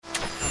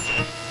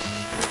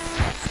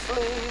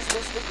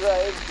the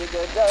grave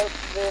digger don't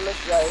feel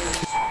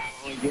ashamed.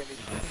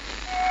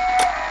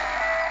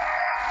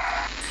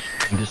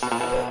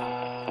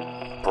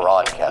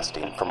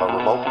 Broadcasting from a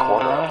remote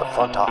corner of the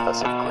front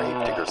office of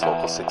Gravediggers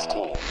Local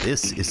 16.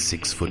 This is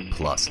 6 Foot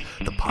Plus,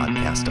 the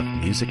podcast of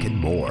music and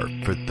more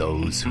for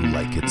those who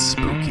like it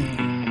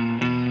spooky.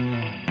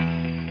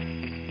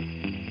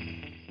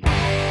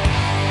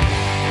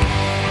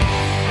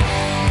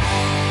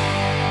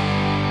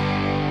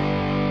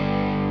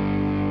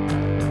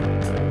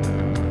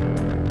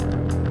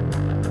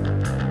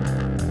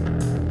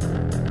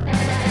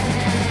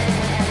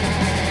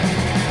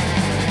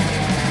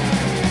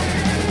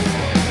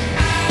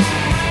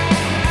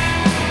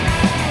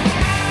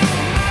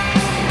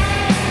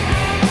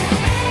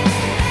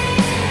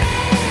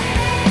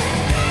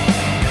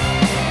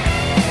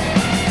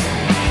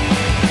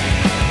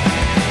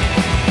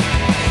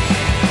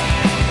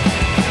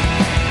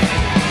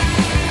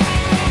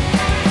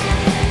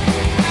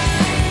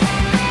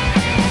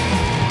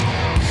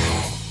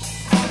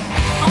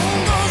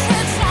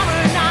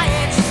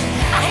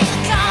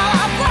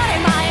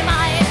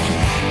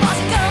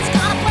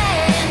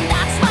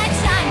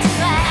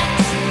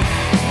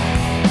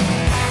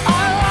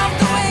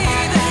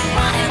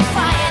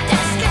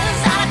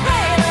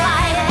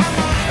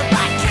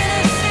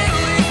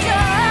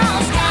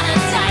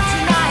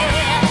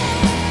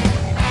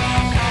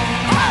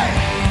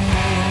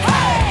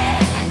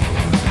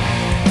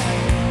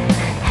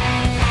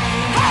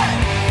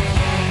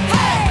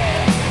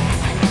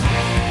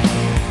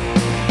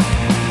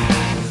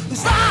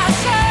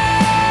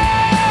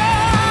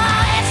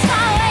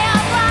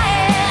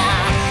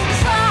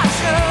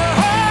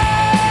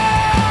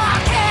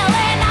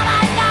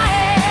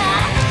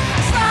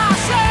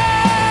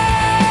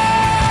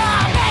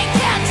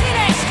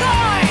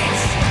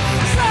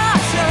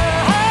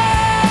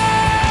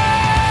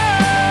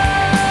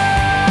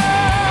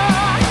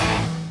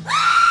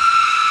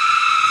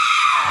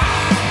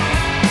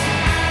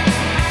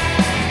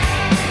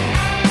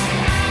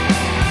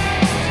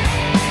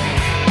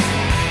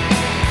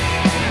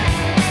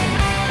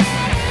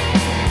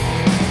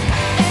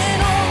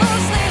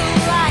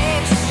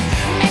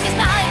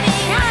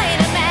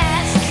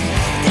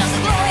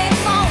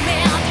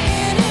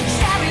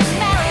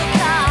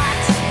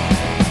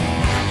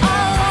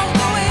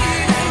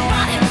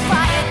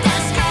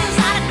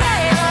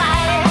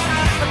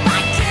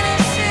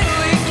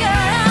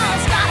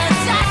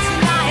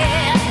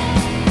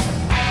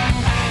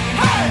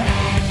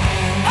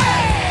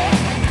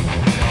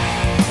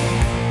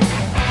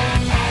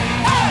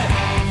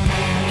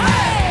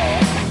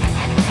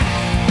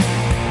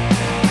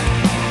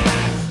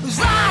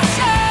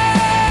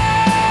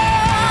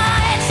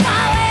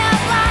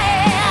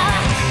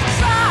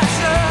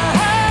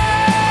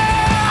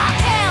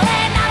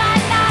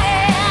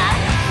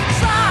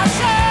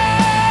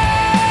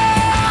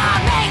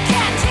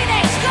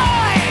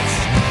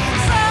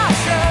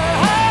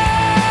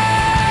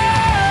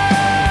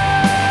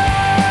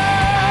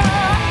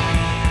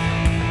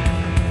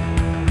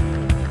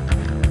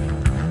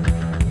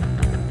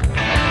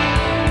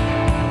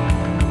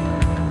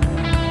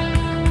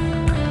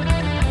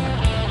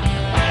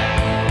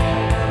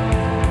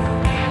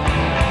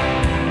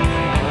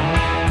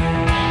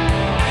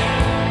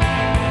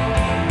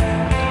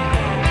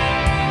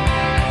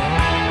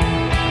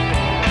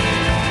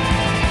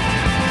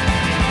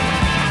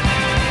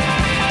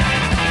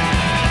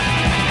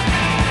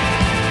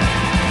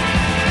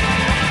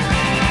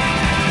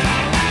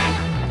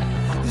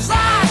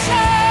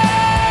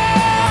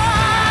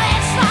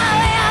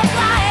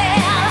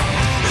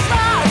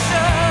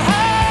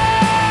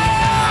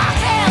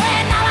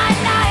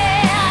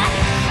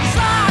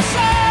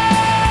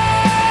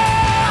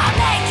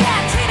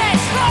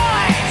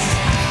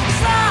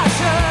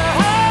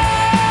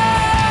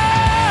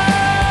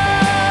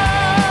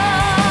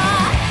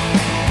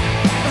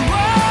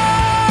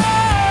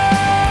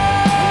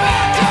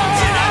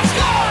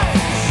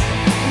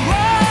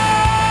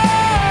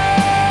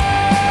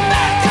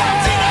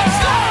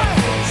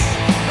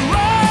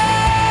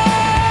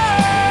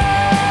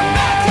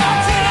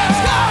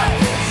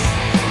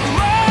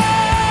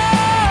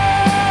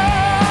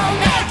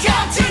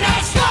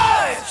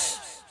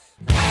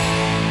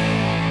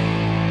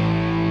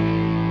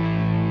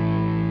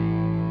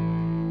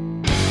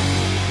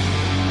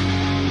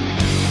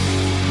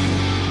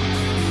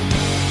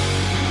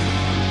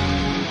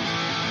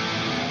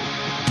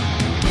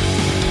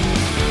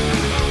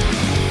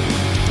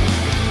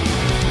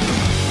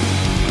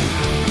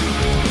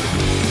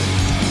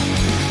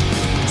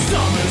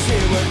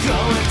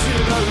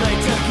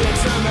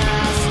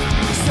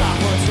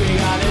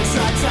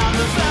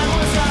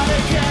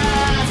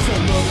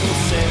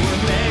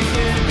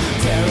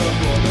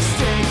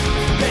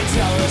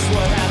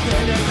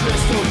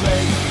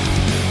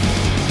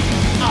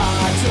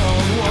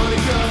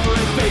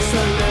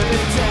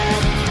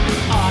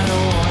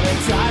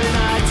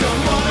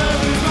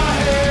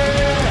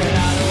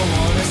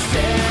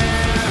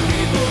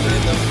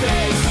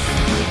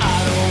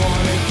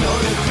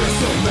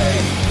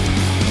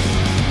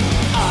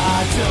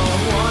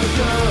 don't want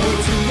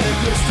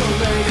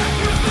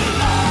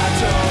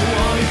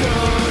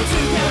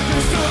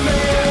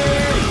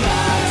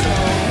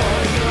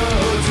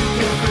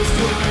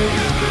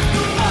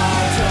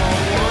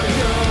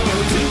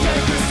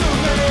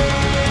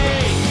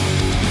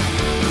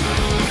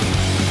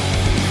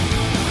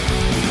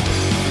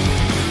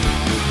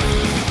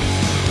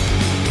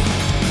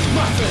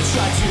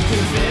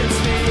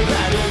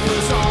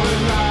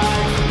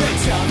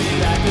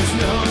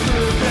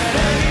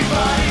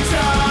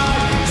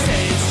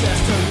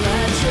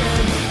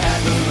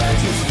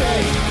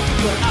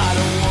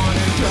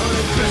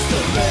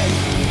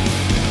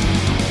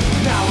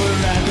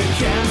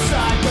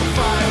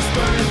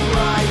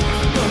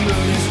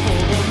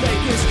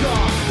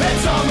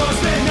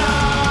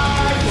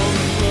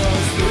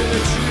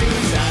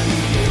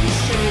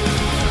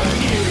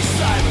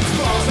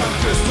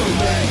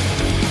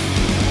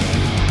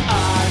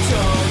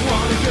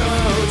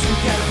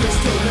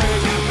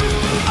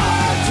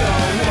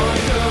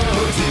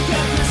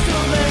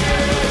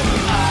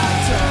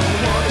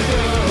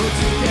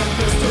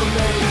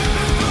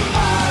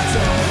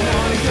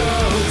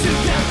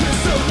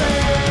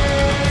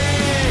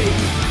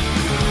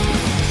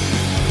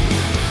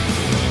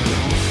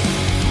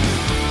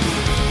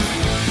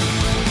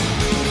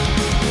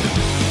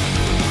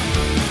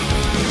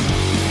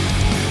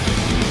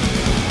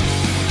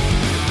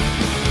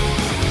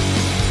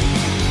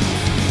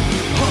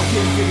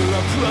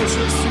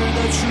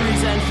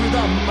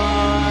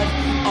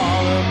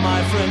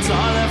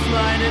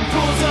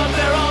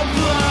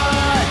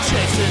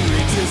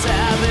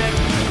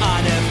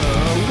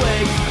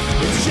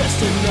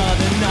just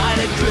another night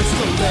at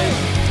Crystal Lake.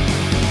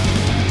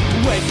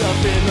 Wake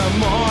up in the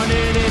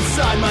morning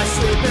inside my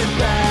sleeping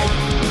bag.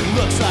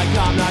 Looks like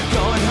I'm not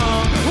going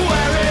home,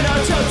 wearing a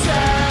toe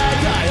tag.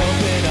 I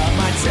open up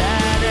my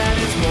tab and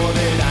it's more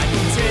than I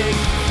can take.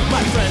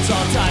 My friends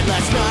all died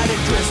last night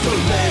at Crystal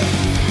Lake,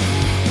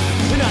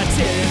 and I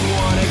didn't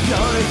want to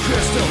go to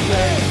Crystal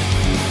Lake.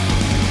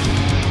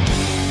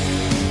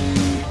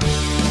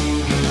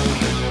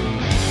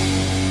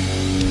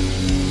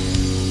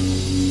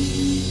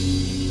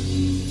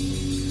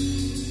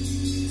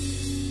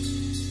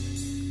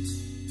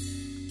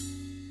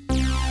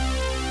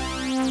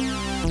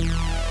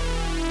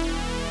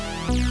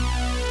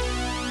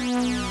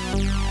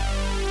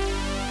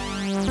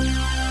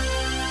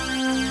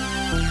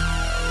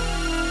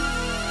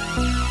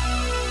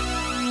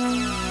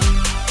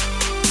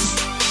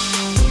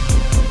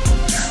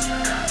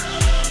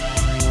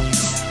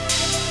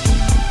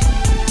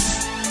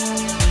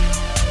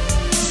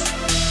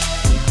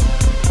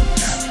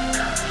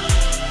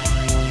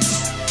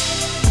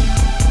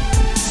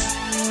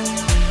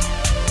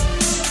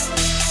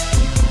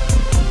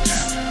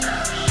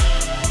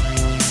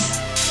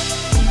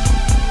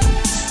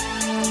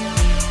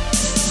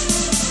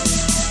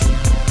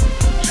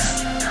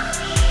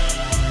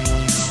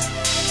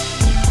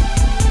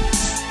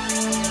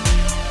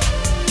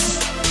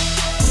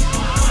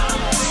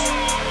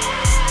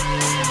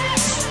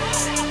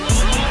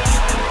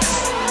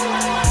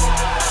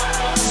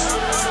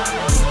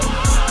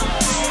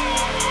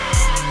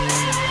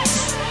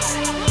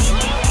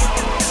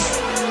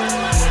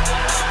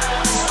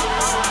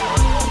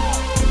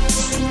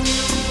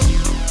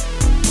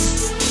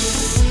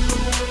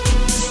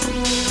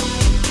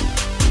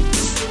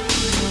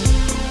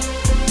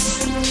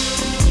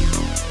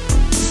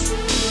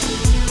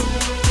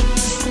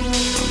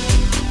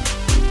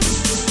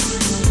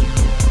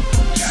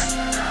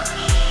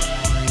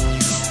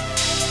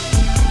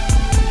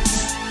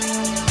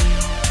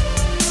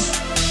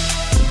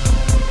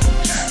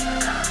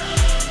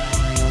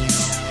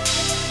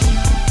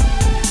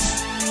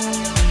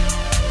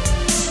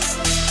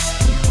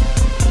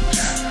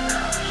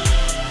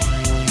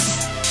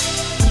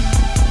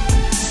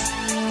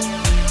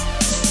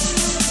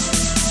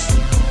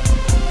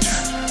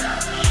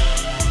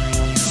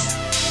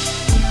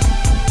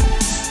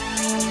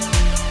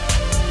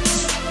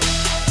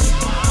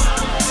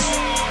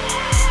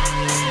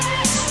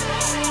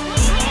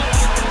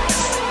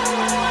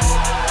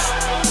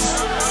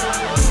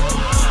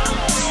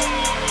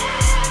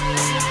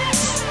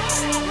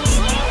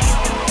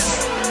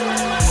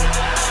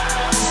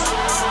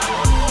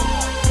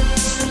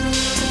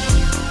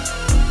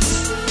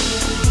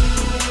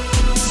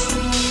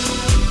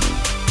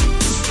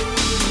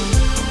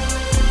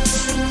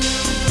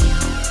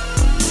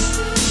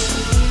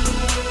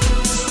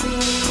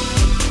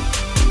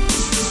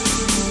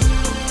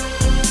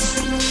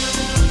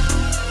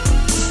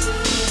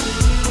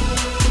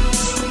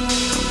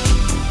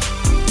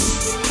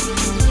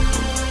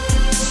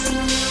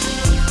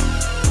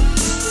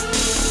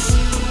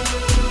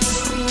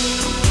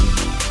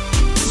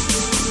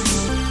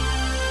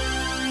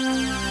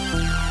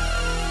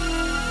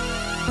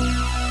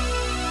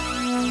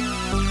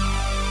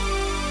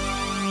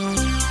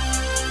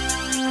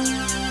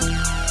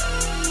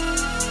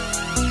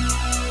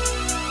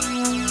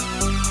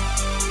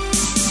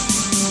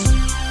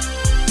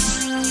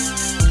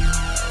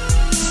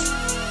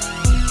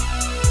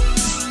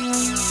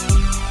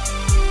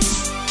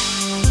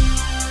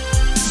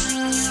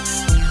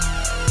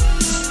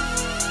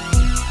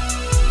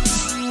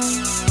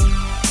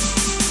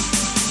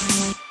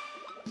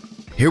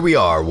 Here we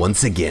are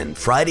once again,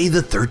 Friday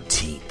the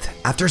 13th.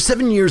 After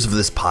 7 years of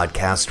this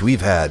podcast,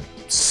 we've had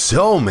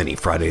so many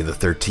Friday the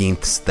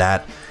 13ths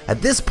that,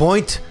 at this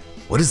point,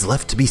 what is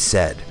left to be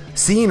said?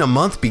 Seeing a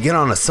month begin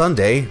on a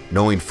Sunday,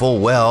 knowing full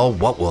well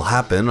what will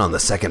happen on the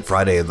second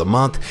Friday of the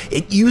month,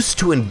 it used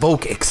to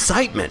invoke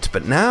excitement,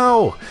 but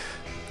now,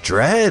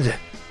 dread,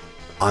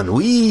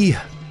 ennui.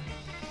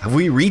 Have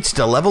we reached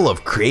a level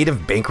of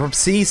creative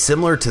bankruptcy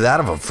similar to that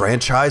of a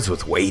franchise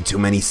with way too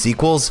many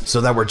sequels, so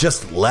that we're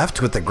just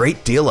left with a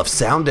great deal of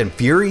sound and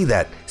fury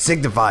that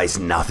signifies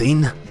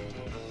nothing?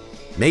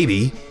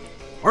 Maybe.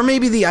 Or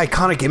maybe the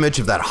iconic image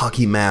of that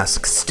hockey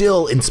mask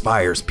still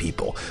inspires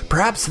people.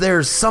 Perhaps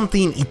there's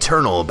something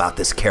eternal about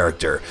this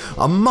character.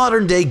 A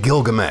modern-day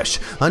Gilgamesh,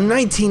 a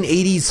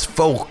 1980s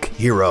folk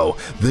hero,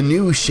 the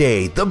new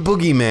shade, the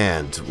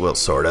boogeyman, well,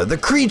 sorta, the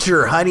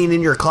creature hiding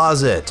in your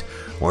closet.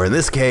 Or in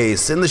this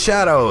case, in the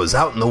shadows,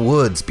 out in the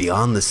woods,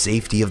 beyond the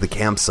safety of the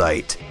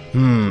campsite.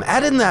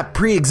 Add in that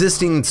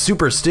pre-existing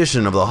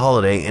superstition of the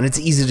holiday, and it's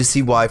easy to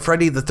see why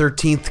Friday the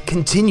 13th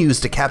continues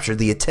to capture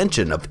the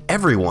attention of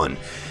everyone.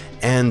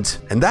 And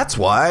that's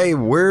why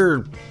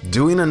we're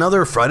doing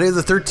another Friday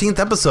the 13th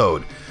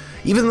episode.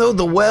 Even though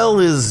the well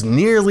is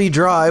nearly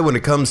dry when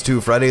it comes to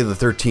Friday the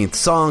 13th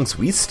songs,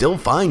 we still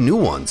find new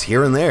ones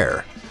here and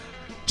there.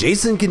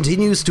 Jason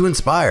continues to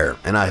inspire,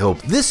 and I hope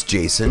this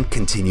Jason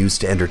continues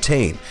to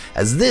entertain,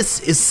 as this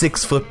is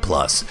 6 Foot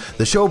Plus,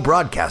 the show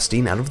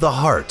broadcasting out of the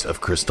heart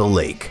of Crystal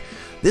Lake.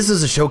 This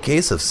is a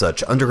showcase of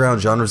such underground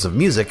genres of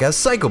music as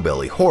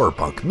psychobilly, horror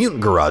punk,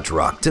 mutant garage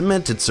rock,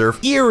 demented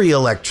surf, eerie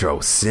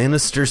electro,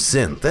 sinister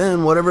synth,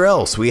 and whatever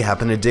else we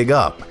happen to dig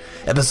up.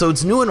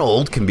 Episodes new and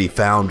old can be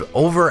found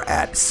over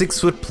at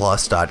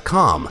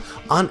 6footplus.com,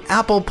 on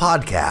Apple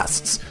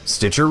Podcasts,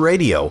 Stitcher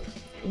Radio,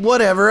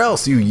 whatever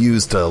else you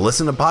use to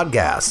listen to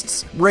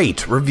podcasts.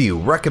 Rate, review,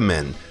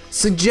 recommend,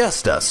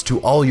 suggest us to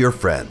all your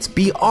friends.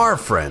 Be our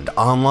friend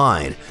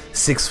online.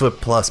 6 Foot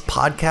Plus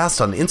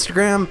Podcast on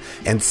Instagram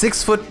and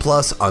 6 Foot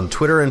Plus on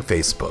Twitter and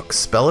Facebook.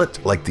 Spell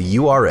it like the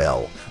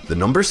URL, the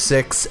number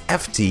 6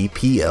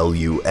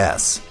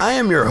 FTPLUS. I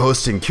am your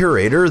host and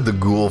curator, the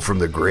ghoul from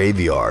the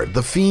graveyard,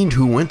 the fiend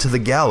who went to the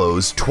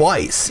gallows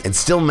twice and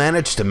still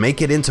managed to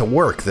make it into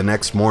work the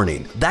next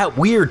morning. That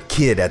weird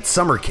kid at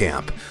summer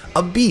camp,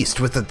 a beast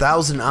with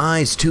 1,000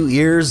 eyes, 2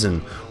 ears,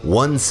 and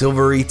 1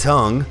 silvery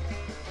tongue.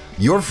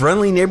 Your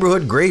friendly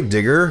neighborhood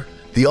gravedigger,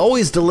 the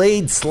always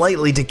delayed,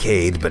 slightly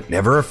decayed, but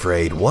never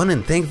afraid, one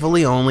and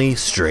thankfully only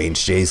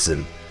Strange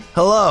Jason.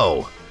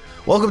 Hello!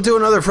 Welcome to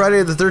another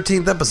Friday the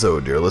 13th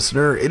episode, dear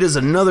listener. It is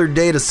another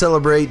day to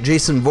celebrate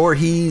Jason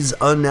Voorhees'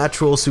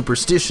 unnatural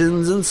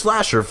superstitions and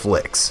slasher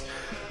flicks.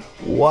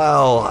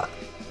 While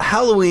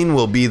Halloween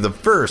will be the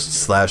first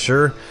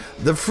slasher,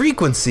 the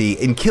frequency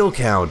and kill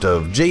count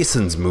of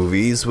Jason's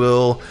movies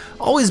will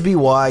always be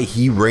why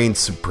he reigns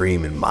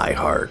supreme in my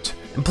heart.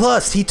 And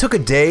plus, he took a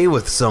day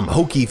with some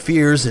hokey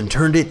fears and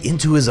turned it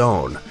into his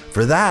own.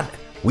 For that,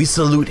 we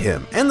salute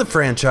him and the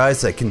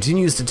franchise that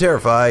continues to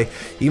terrify,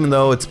 even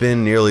though it's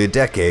been nearly a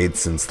decade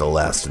since the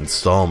last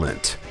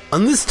installment.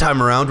 On this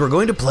time around, we're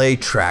going to play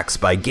tracks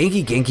by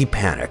Genki Genki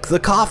Panic, The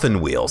Coffin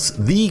Wheels,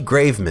 The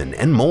Gravemen,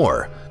 and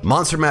more.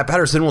 Monster Matt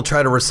Patterson will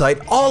try to recite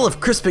all of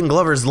Crispin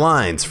Glover's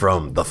lines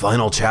from The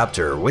Final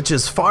Chapter, which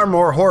is far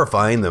more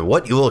horrifying than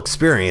what you will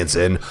experience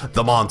in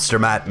The Monster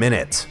Matt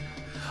Minute.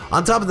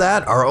 On top of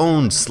that, our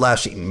own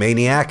slashing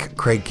maniac,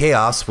 Craig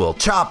Chaos, will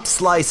chop,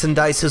 slice, and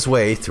dice his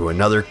way through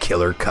another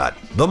killer cut.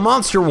 The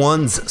Monster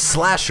Ones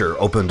Slasher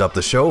opened up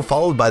the show,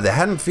 followed by the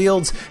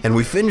Haddonfields, and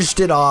we finished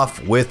it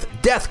off with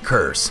Death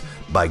Curse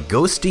by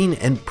Ghosting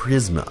and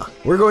Prisma.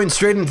 We're going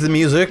straight into the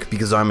music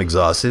because I'm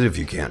exhausted, if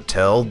you can't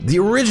tell. The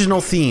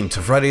original theme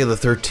to Friday the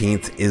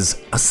 13th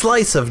is a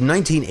slice of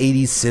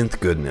 1980s synth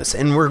goodness,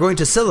 and we're going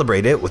to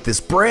celebrate it with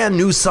this brand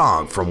new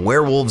song from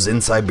Werewolves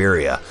in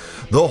Siberia.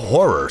 The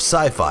horror,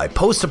 sci-fi,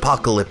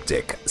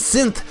 post-apocalyptic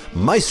synth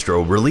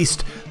maestro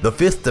released The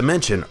Fifth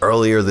Dimension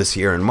earlier this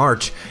year in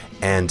March,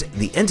 and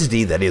the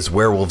entity that is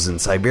Werewolves in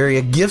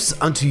Siberia gifts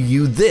unto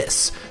you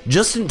this,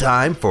 just in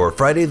time for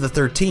Friday the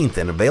 13th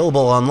and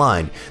available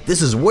online.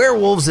 This is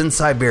Werewolves in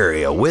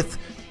Siberia with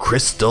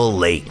Crystal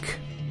Lake.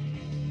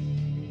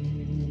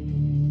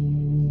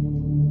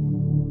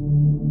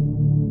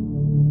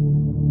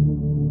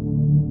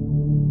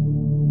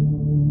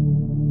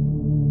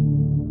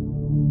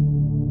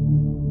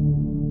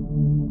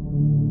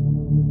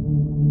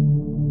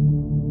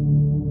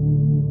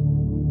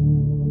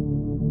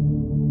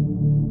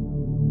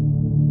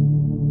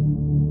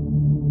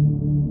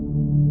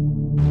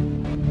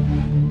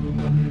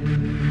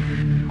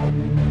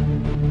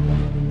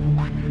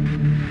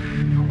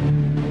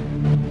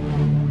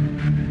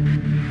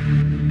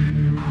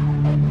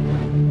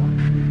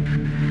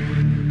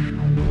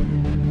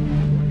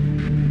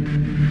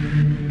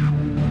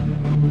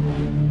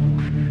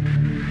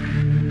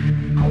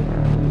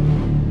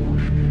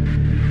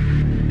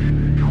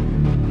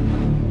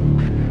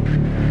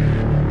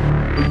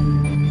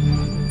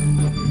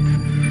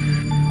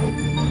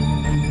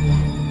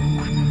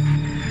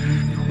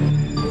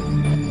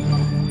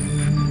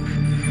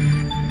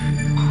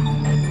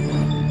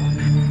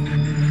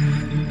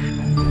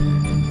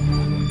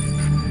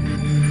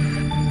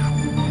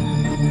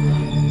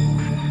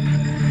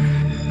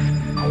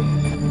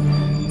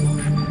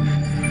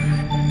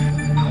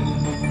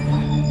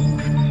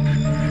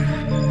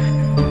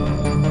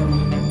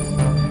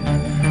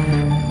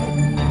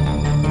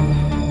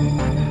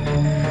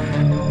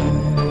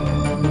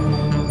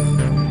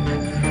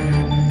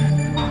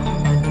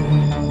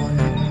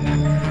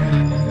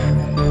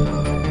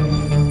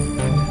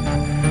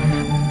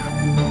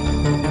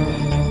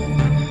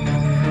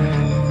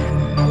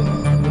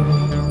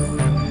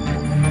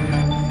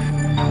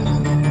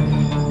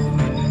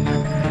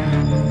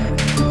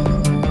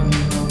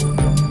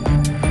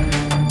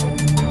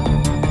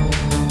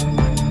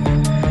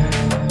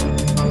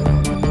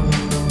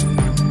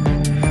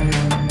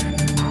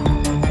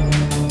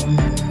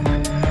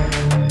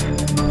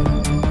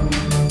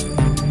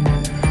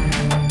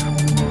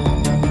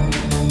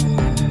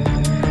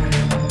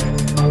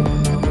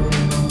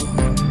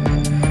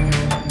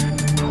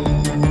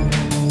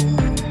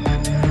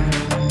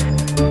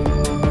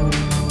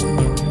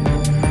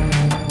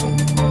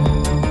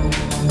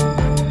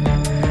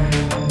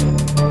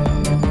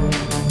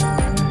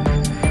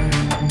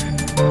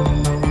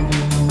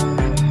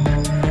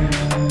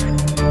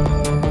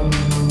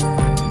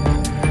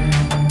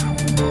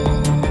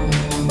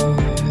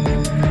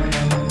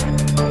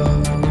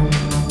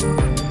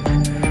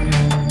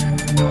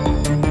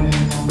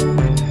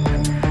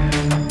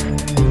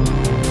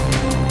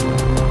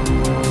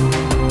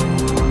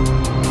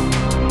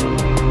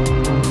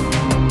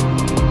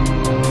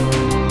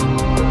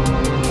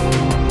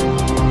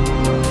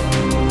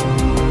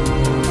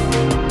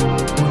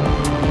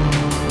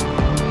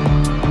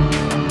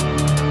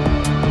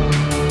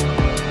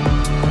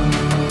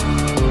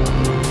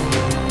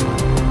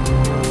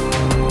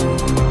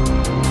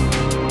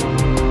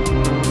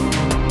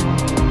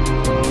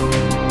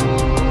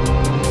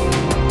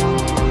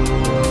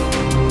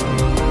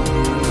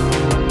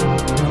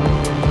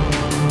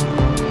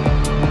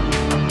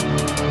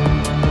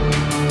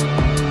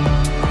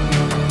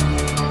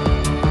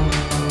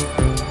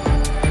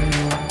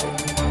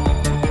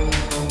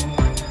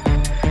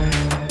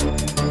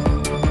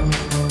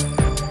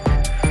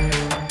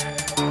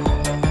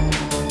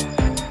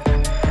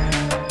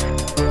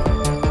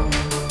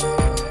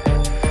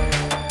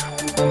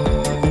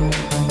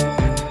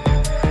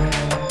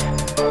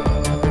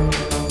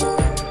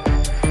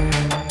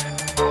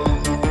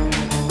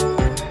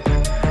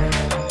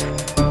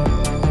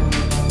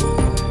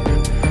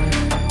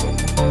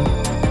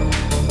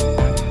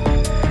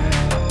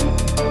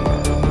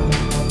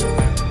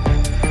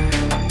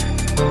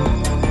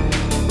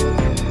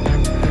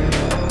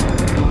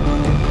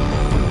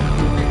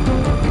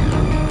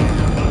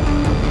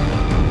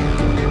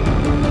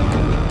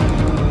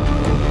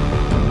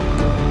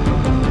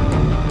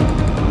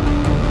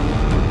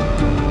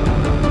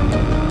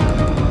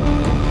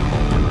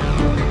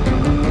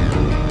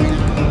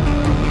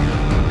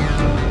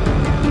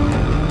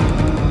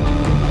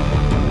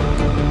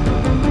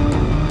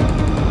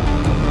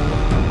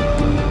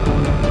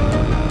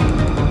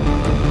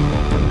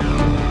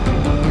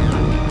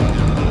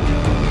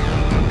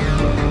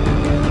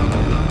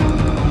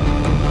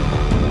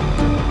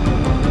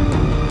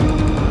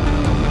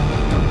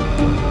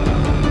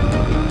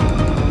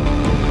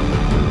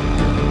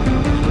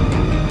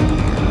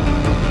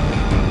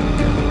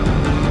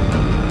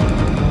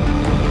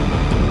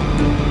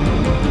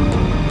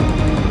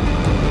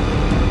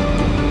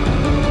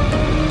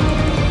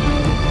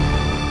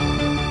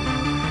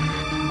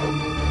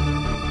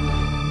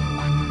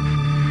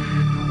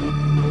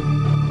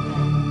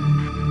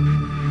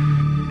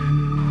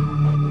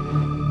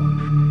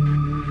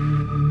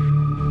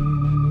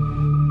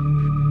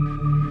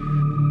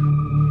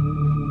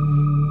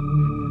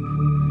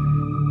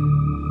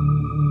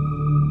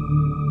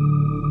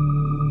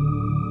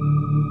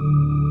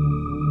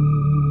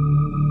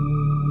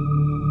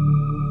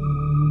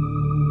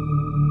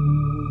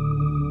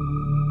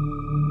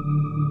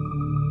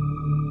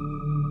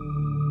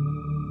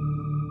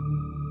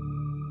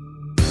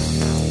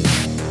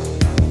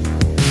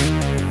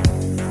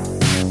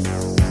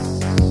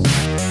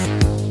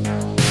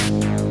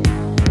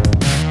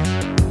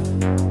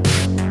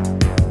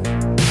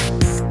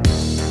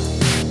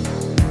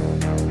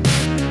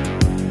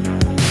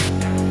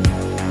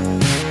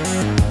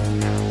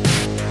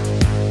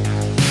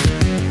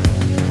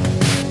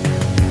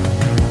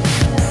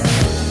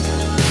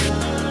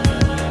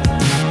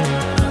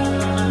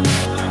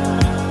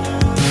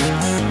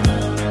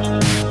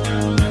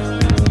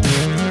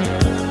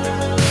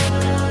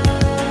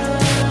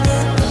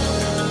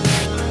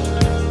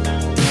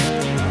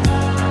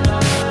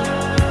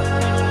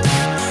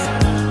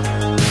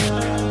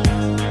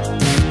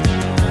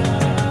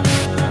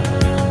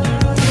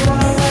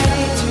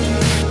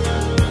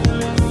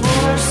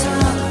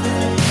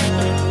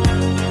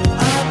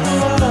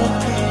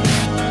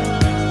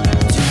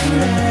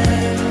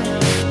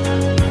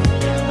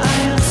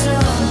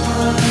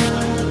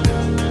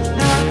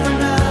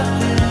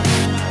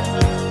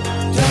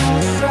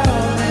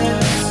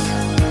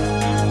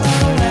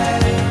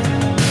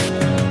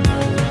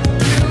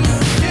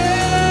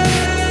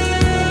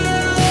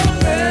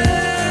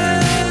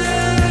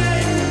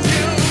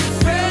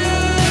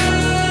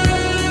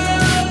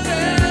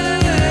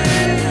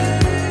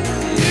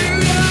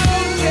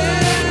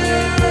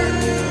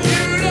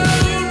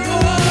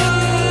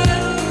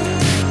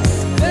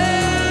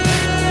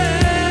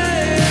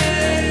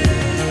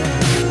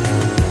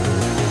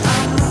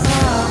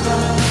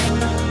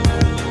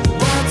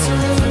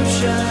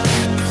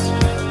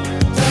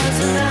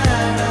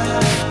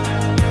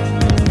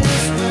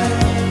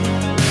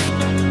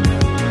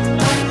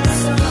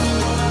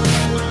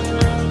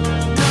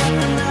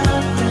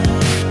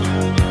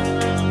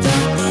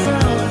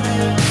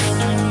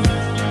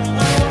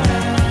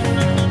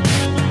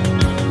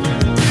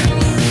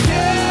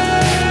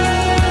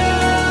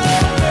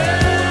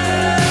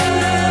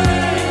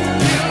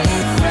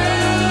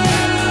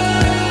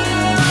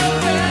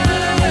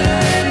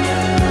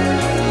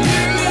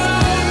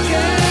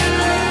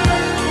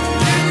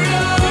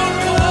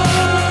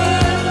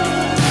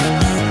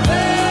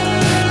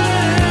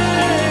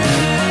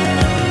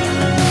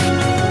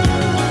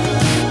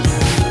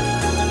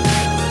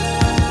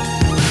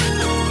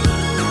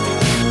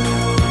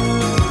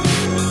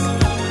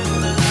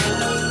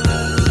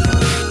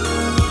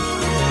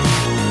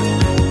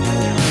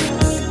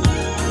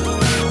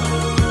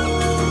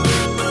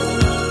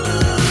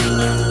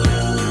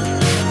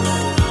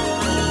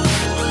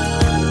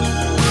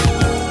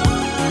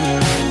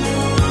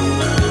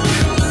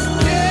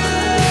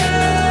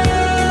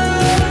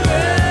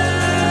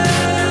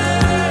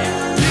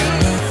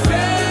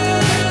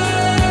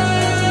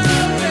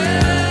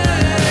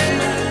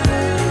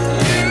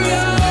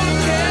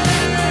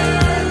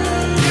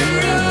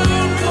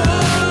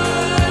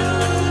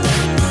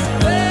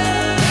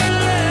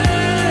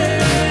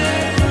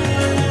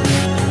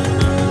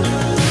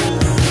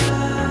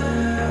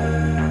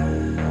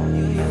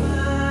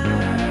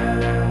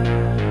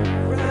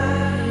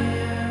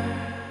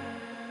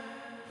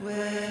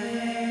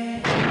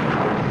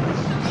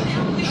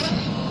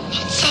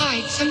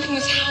 Something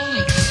was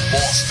howling.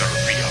 Monster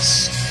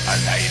Pills al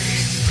aire,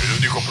 el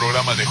único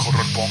programa de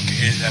horror punk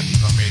en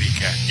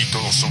Latinoamérica y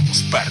todos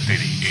somos parte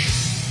de él.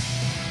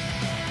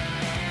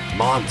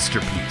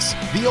 Monsterpiece,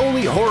 the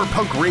only horror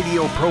punk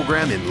radio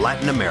program in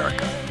Latin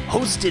America.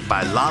 Hosted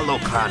by Lalo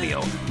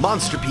Cranio,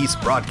 Monsterpiece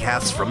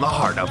broadcasts from the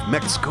heart of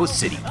Mexico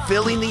City,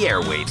 filling the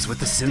airwaves with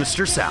the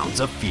sinister sounds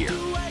of fear.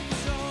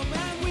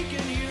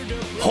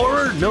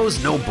 Horror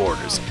knows no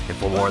borders, and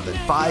for more than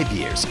 5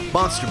 years,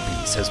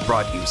 Monsterpiece has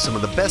brought you some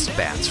of the best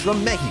bands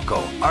from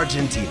Mexico,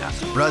 Argentina,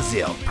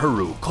 Brazil,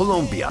 Peru,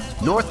 Colombia,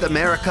 North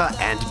America,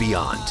 and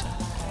beyond.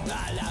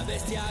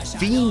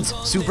 Fiends,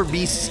 Super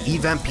Beasts, y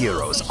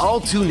Vampiros all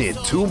tune in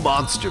to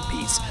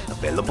Monsterpiece,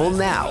 available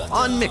now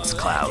on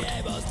Mixcloud.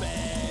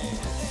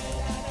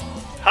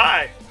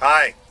 Hi.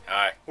 Hi,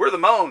 We're the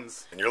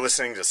Moans. and you're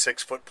listening to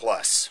 6 Foot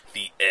Plus.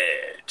 The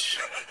Edge.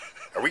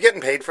 Are we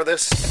getting paid for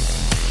this?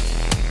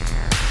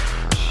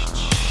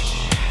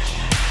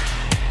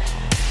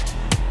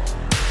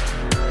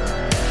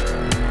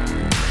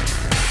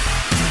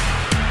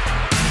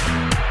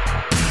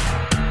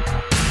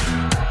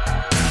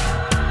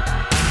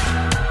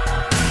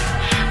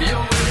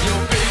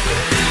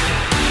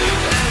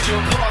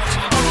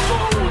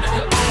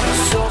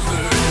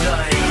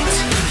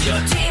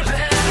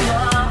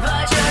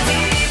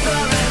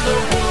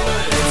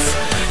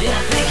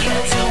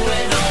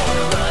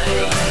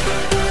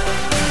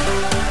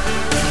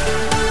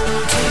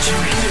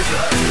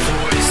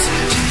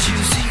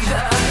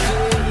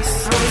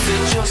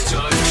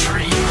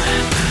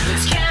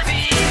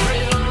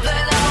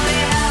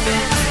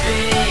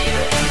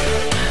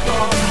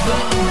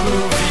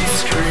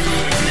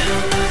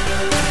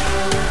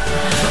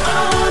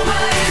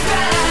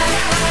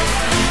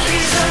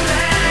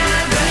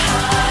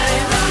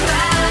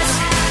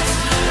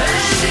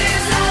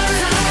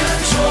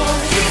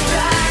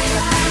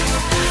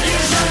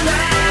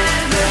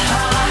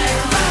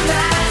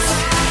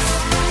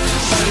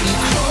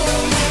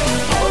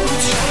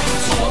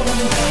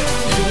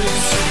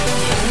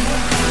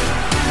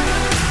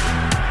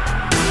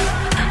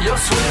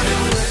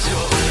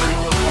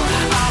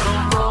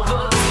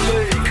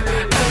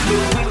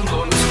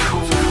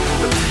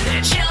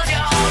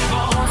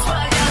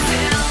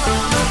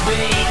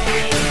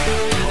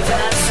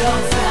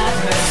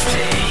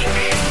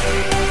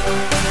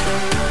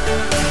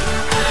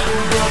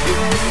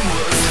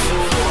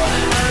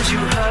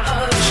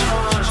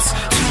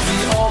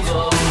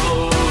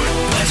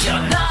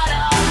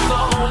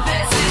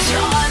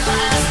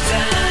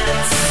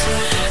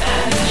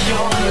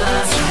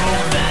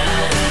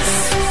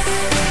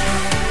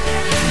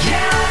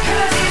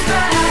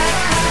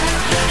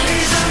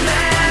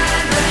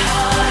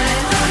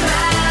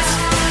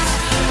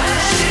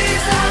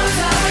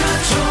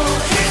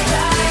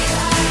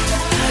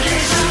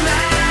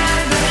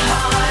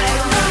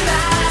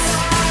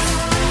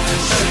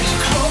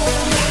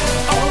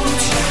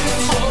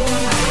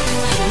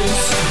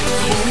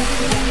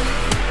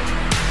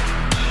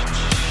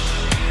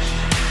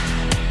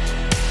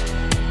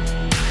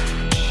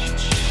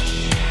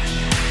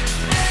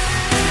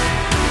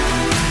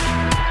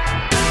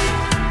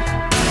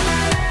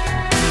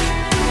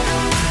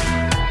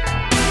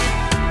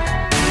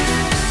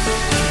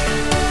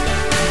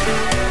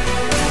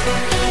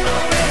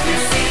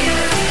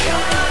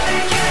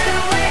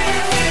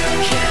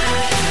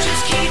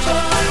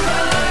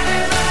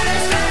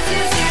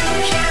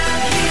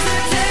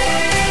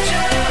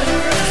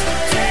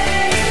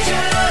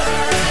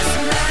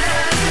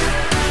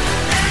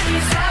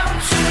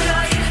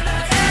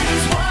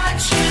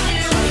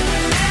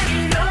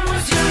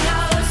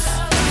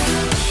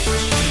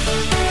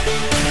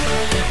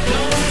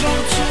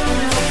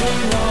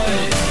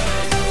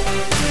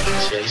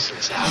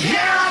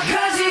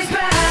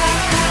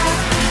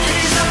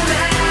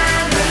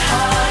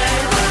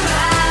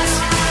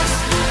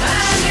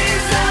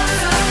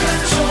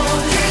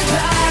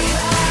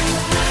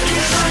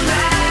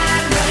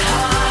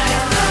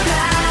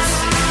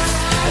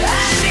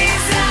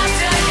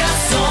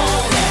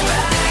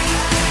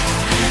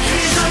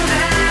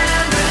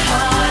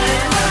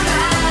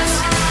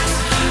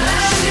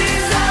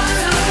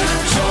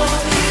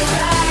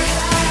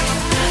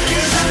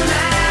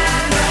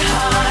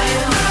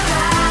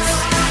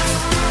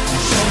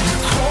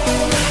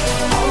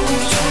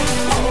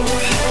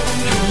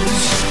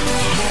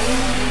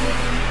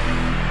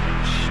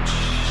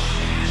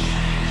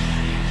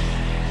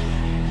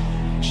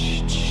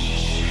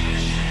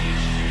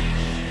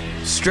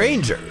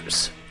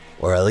 Strangers,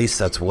 or at least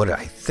that's what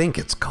I think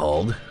it's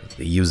called.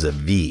 They use a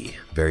V,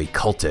 very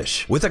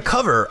cultish, with a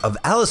cover of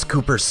Alice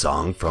Cooper's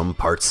song from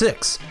Part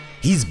 6,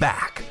 He's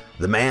Back,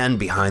 the man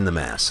behind the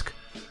mask.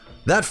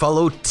 That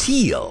followed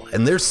Teal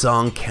and their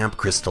song Camp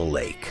Crystal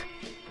Lake.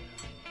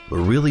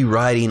 We're really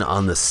riding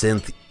on the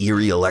synth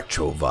eerie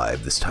electro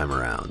vibe this time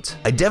around.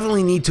 I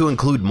definitely need to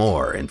include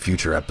more in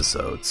future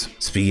episodes.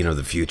 Speaking of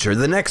the future,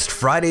 the next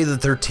Friday the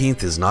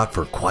 13th is not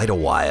for quite a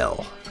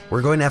while.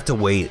 We're going to have to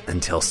wait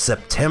until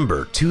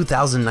September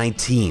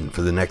 2019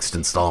 for the next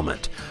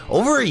installment.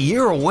 Over a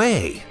year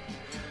away.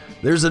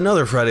 There's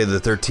another Friday the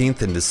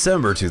 13th in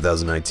December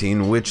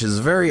 2019, which is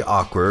very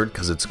awkward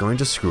because it's going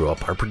to screw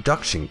up our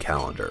production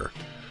calendar.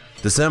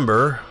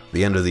 December,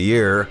 the end of the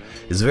year,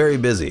 is very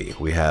busy.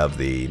 We have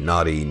the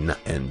Naughty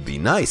and Be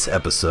Nice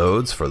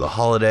episodes for the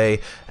holiday,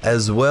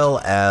 as well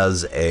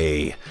as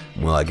I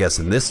guess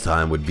in this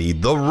time would be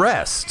the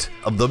rest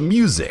of the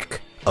music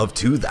of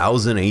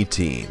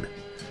 2018.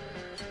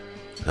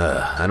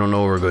 I don't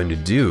know what we're going to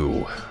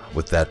do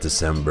with that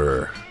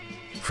December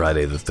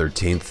Friday the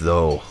 13th,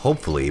 though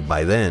hopefully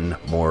by then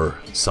more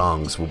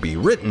songs will be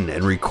written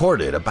and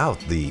recorded about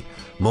the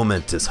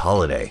momentous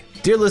holiday.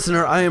 Dear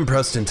listener, I am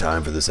pressed in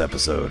time for this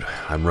episode.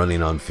 I'm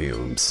running on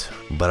fumes,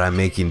 but I'm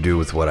making do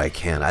with what I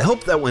can. I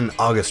hope that when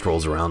August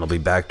rolls around, I'll be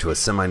back to a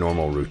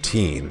semi-normal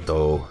routine,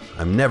 though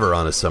I'm never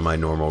on a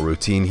semi-normal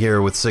routine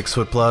here with 6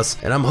 Foot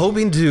Plus, and I'm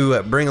hoping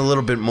to bring a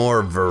little bit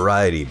more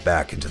variety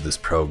back into this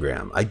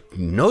program. I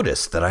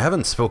noticed that I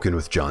haven't spoken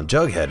with John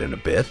Jughead in a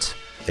bit.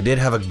 I did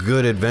have a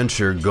good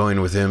adventure going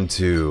with him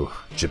to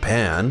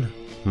Japan.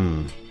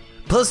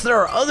 Plus, there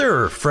are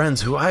other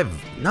friends who I've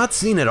not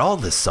seen at all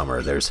this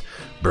summer. There's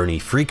Bernie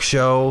Freak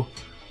Show.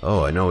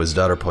 Oh, I know his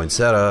daughter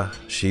Poinsettia.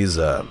 She's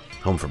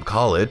home from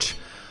college.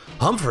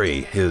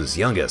 Humphrey, his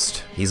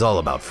youngest, he's all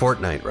about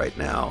Fortnite right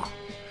now.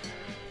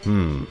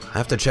 I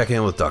have to check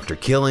in with Dr.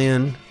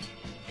 Killian.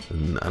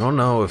 I don't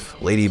know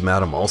if Lady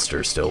Madame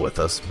Ulster's still with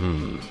us.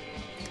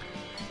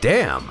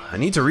 Damn, I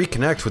need to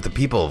reconnect with the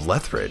people of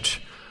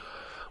Lethbridge.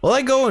 Well,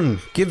 I go and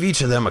give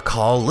each of them a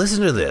call.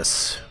 Listen to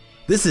this.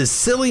 This is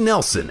Silly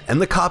Nelson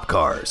and the Cop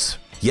Cars.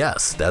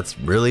 Yes, that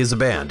really is a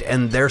band.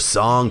 And their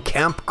song,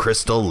 Camp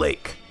Crystal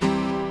Lake. There's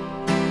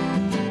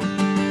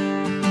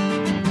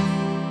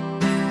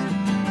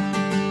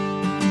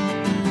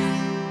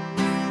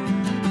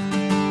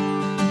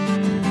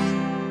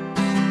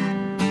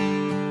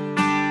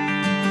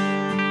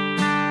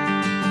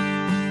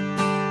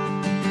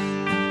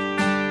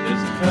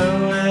a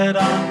co-ed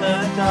on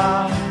the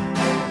dock,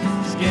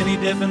 skinny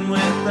dipping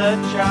with a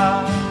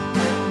job.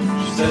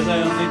 She says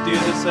I only do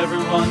this every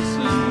once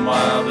in a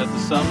while, but the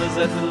summers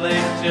at the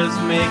lake just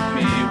make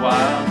me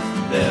wild.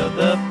 They're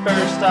the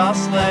first I'll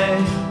slay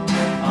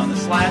on the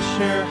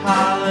slasher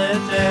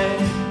holiday.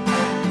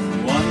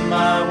 One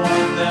by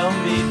one they'll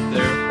meet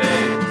their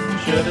fate.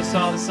 Should have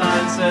saw the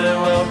sign said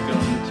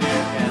welcome to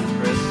Camp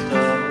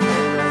Crystal Lake.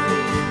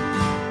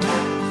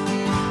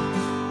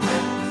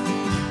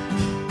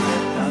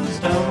 Found a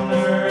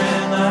stoner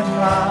in a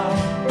car,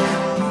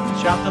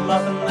 chopped them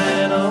up in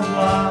little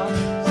blocks.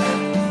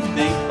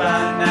 Think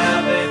by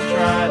now they've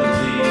tried to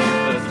leave,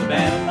 but the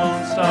band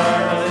won't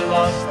start. They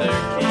lost their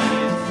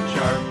keys.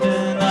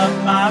 Sharpen up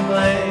my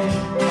blade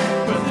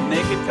for the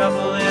naked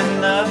couple in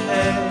the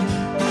hay.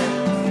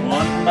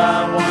 One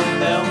by one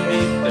they'll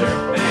meet their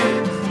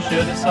fate.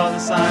 Should have saw the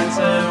sign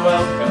said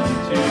welcome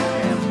to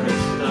Camp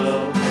Crystal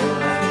Lake.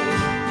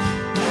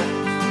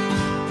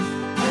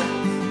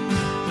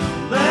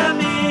 Don't let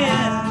me in.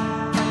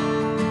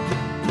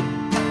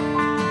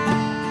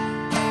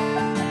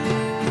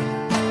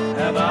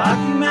 Have a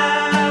hockey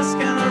mask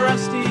and a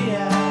rusty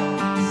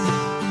axe.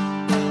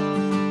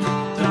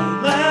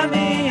 Don't let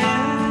me in,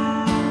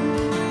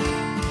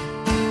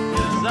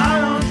 'cause I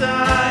don't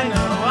die,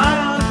 no I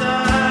don't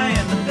die,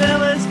 and the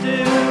bill is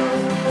due.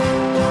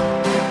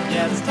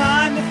 Yeah, it's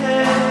time to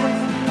pay.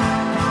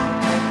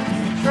 You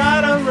can try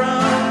to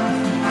run,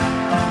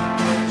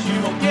 but you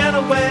won't get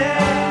away.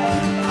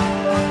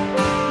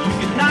 You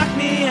can knock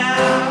me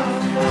out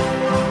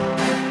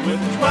with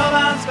a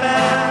 12-ounce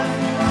bat.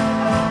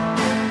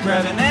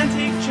 Grab an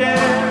antique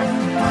chair,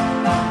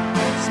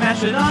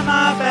 smash it on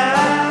my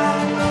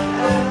back.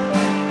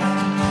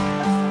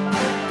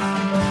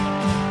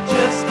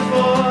 Just a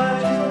boy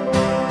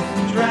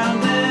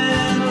drowned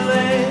in a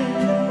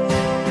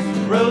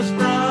lake, rose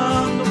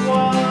from the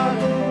water,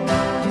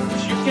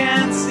 but you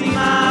can't see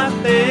my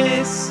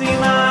face, see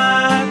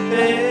my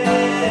face.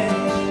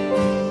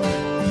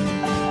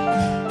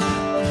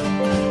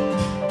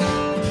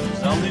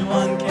 There's only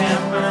one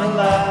camper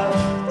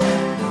left, a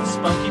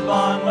spunky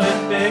blonde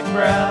with big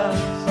brows.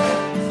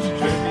 She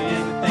tricked me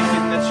into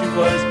thinking that she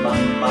was my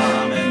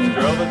mom and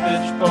drove a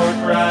pitchfork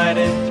right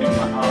into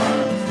my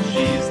arm.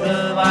 She's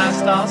the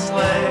last I'll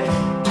slay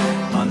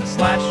on the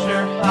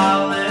slasher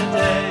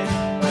holiday.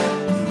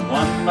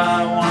 One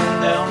by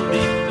one they'll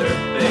meet their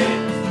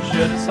fate.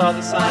 Should have saw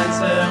the sign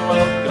said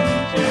welcome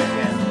to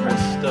Camp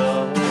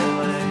Crystal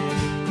Lake.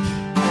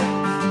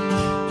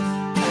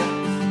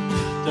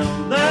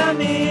 Don't let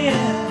me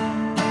in.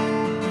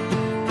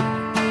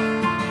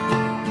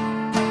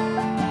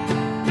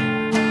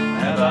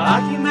 A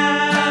hockey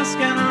mask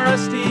and a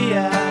rusty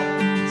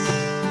axe.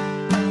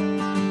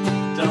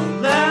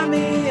 Don't let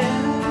me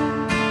in,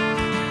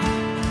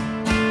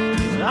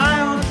 'cause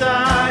I won't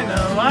die,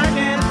 no I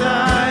can't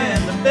die,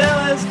 and the bill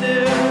is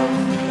due.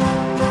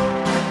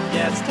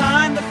 Yeah, it's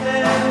time to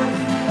pay.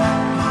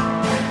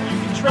 You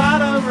can try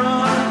to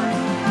run,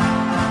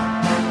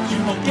 but you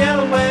won't get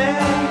away.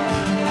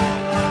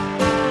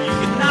 You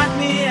can knock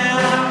me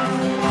out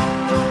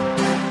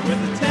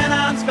with a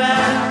 10-ounce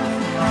bat.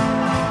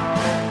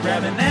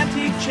 Grab an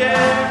antique chair,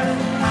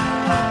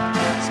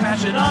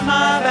 smash it on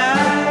my back.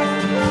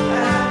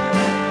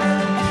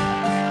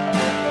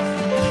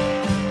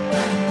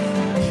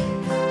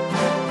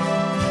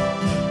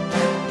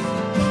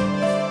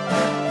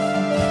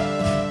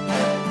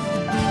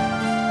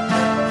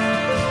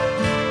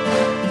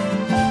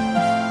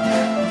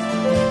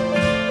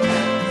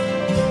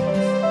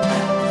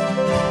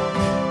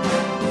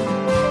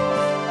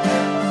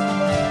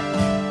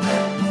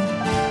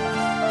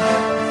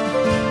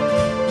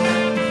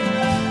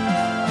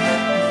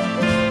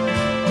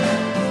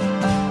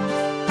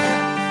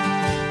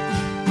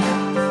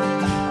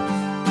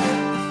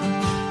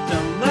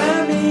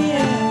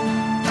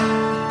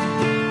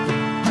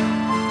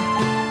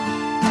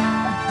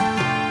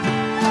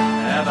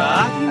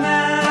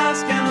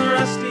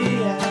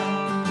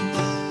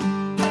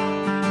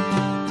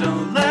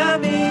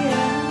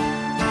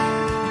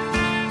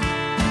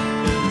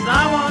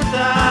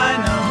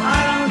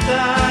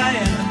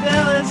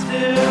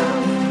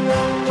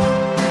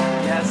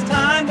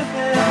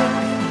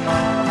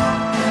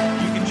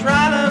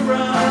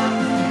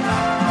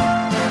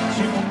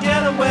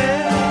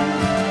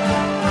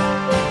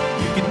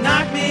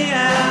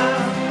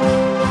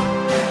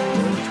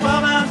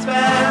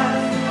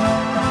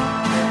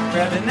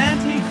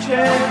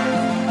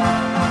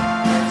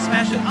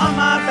 Smash it on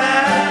my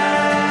back.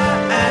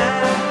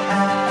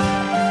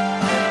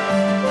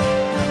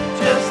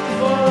 Just a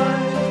boy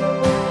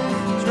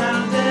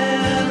drowned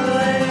in the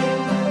lake,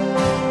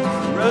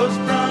 rose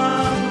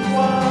from the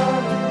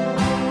water.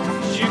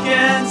 You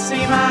can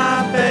see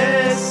my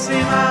face,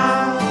 see my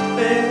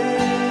face.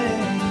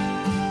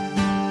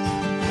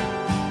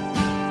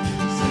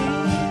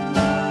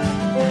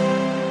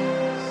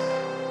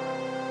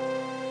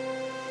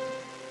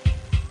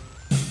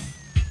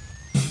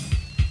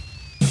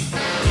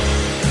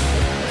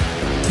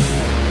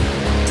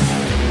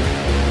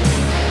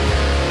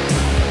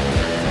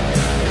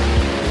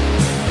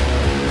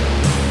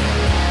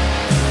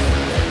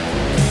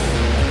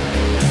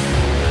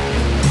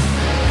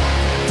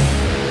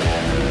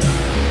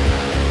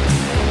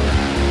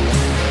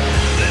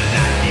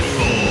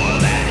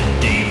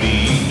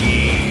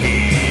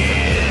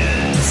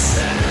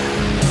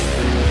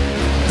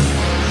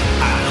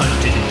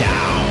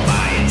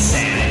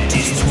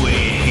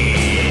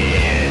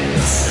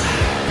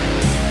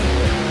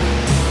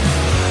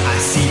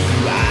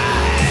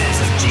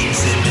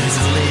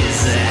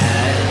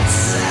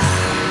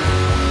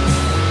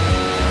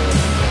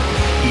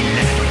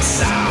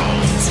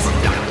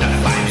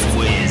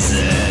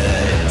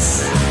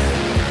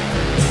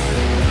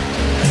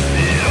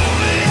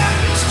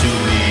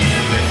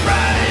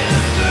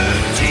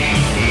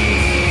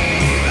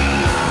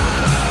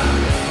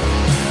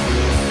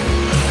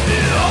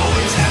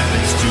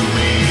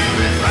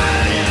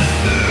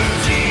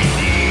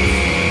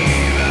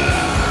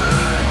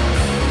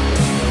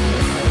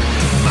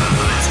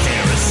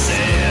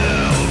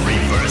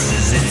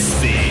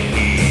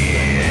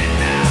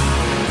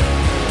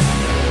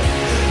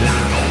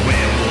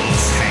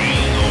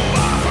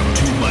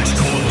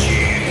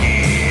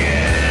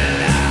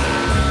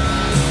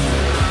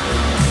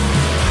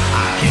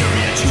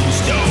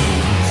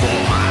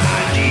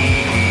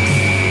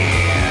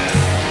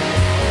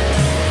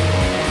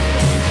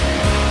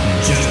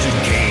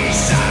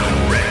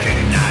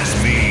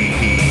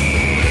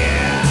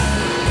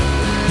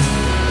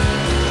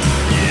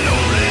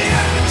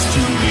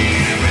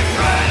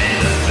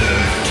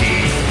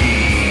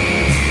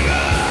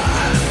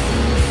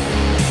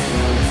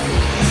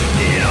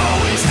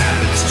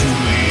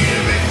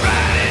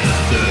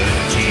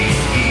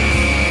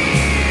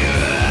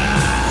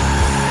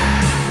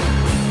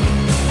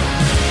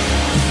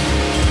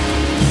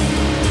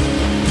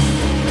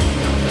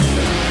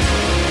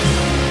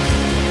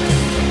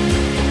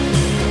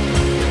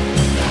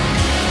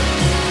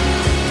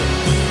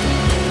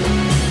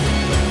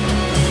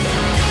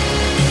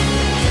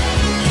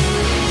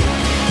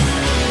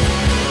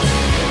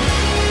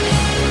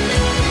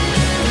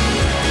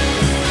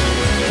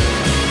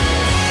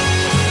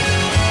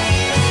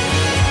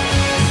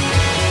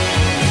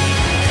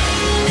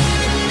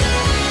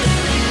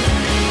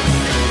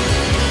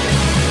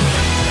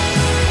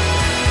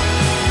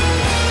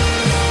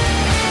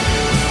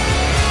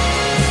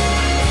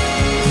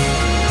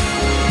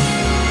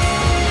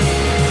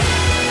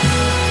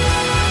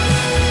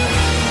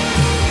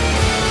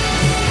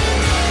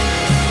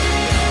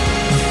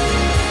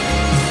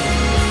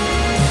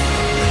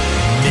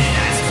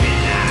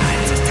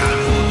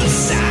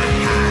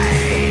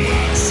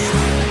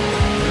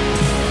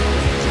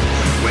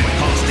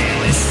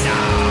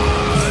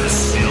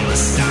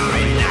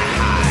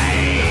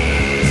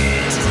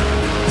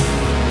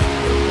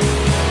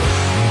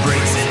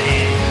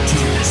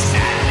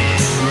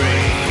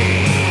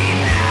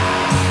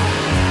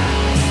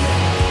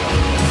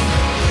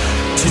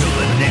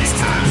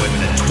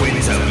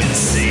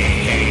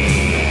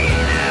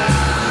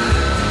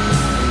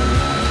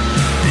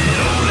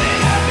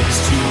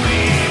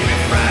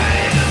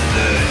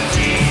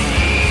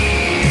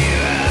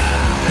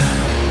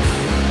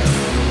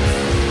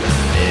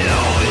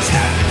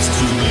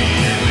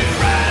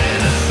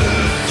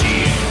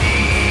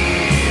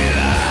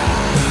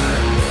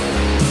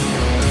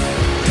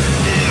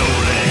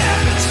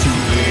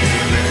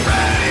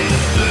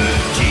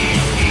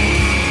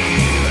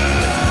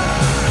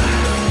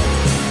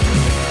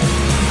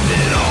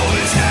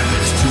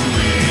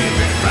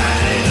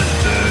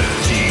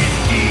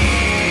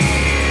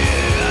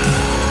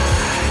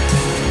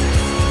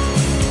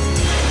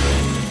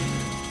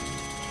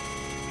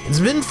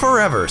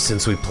 forever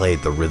since we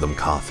played the Rhythm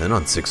Coffin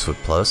on 6 Foot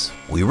Plus.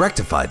 We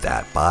rectified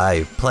that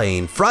by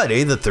playing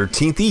Friday the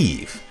 13th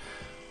Eve,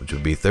 which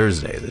would be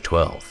Thursday the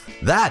 12th.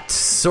 That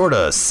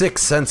sorta sick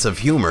sense of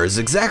humor is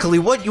exactly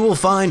what you will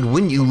find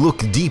when you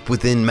look deep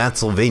within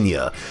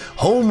Mattsylvania,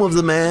 home of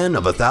the man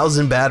of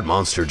 1,000 bad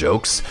monster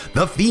jokes,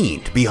 the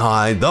fiend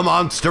behind the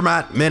Monster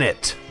Matt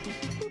Minute.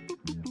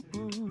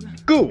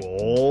 Good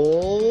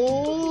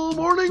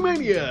morning,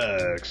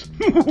 maniacs!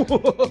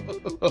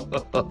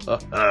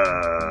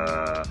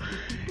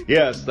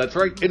 Yes, that's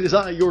right. It is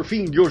I, your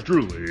fiend, yours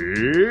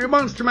truly,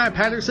 Monster Matt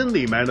Patterson,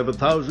 the man of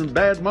 1,000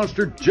 bad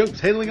monster jokes,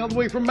 hailing all the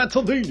way from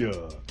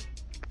Mattsylvania.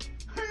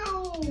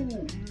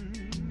 Hey-o!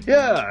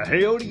 Yeah,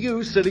 hey-o to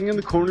you, sitting in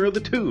the corner of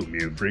the tomb,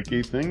 you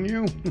freaky thing,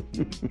 you.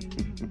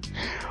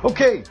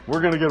 Okay,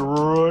 we're gonna get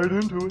right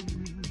into it.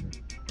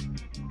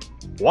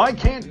 Why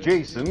can't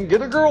Jason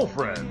get a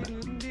girlfriend?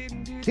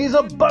 He's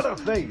a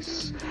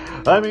butterface.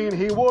 I mean,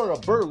 he wore a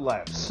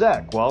burlap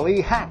sack while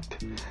he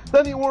hacked.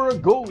 Then he wore a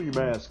goalie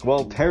mask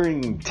while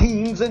tearing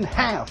teens in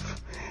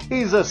half.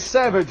 He's a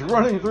savage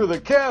running through the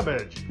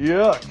cabbage.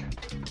 Yuck.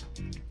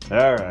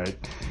 All right.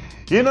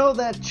 You know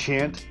that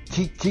chant,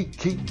 keek, keek,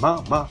 keek,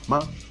 ma, ma,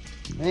 ma?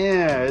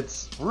 Yeah,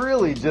 it's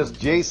really just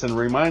Jason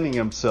reminding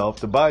himself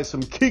to buy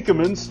some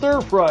Kikkoman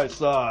stir-fry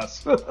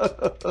sauce.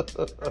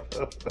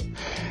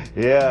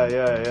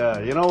 Yeah.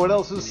 You know what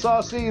else is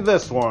saucy?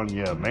 This one,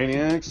 you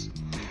maniacs.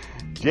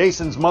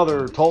 Jason's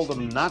mother told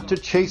him not to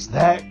chase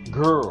that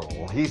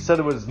girl. He said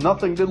it was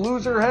nothing to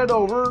lose her head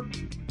over.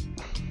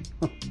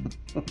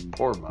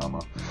 Poor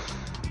mama.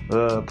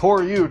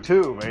 Poor you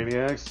too,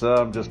 maniacs.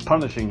 I'm just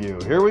punishing you.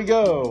 Here we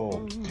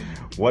go.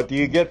 What do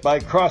you get by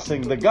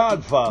crossing The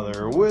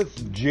Godfather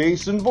with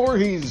Jason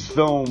Voorhees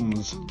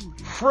films?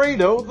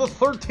 Fredo the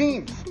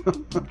 13th.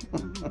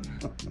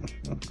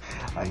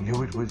 I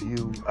knew it was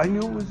you.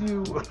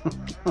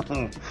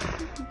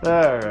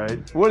 All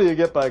right. What do you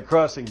get by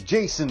crossing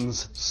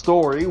Jason's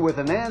story with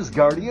an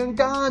Asgardian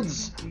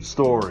God's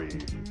story?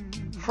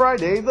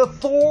 Friday the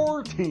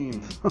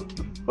 14th.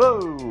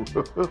 Whoa.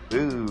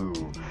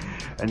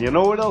 And you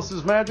know what else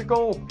is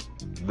magical?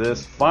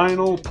 This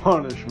final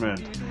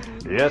punishment.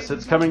 Yes,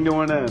 it's coming to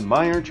an end.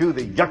 My aren't you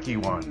the yucky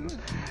ones?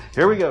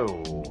 Here we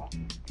go.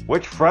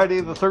 Which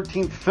Friday the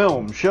 13th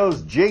film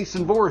shows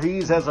Jason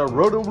Voorhees as a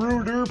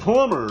Roto-Rooter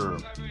plumber?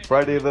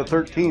 Friday the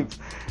 13th,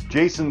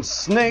 Jason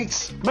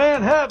Snakes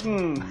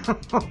Manhattan.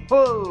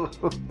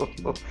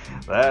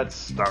 That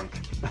stunk.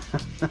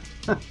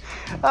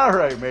 All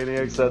right,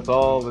 maniacs, that's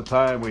all the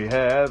time we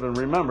have. And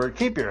remember,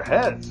 keep your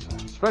heads,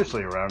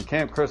 especially around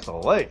Camp Crystal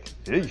Lake.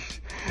 Eesh.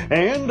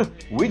 And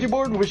Ouija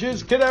board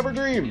wishes, cadaver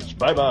dreams.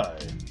 Bye-bye.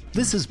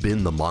 This has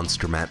been the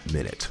Monster Matt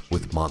Minute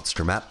with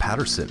Monster Matt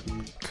Patterson.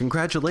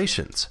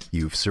 Congratulations,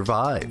 you've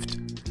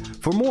survived.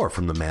 For more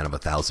from the man of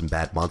 1,000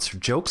 bad monster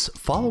jokes,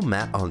 follow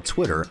Matt on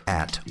Twitter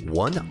at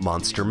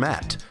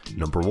 1MonsterMatt,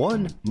 number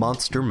 1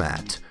 Monster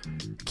Matt.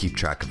 Keep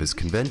track of his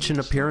convention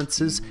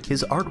appearances,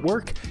 his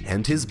artwork,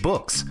 and his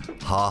books,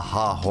 Ha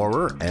Ha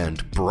Horror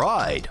and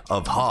Bride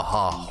of Ha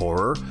Ha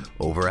Horror,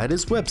 over at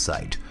his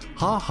website,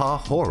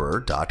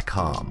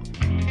 hahahorror.com.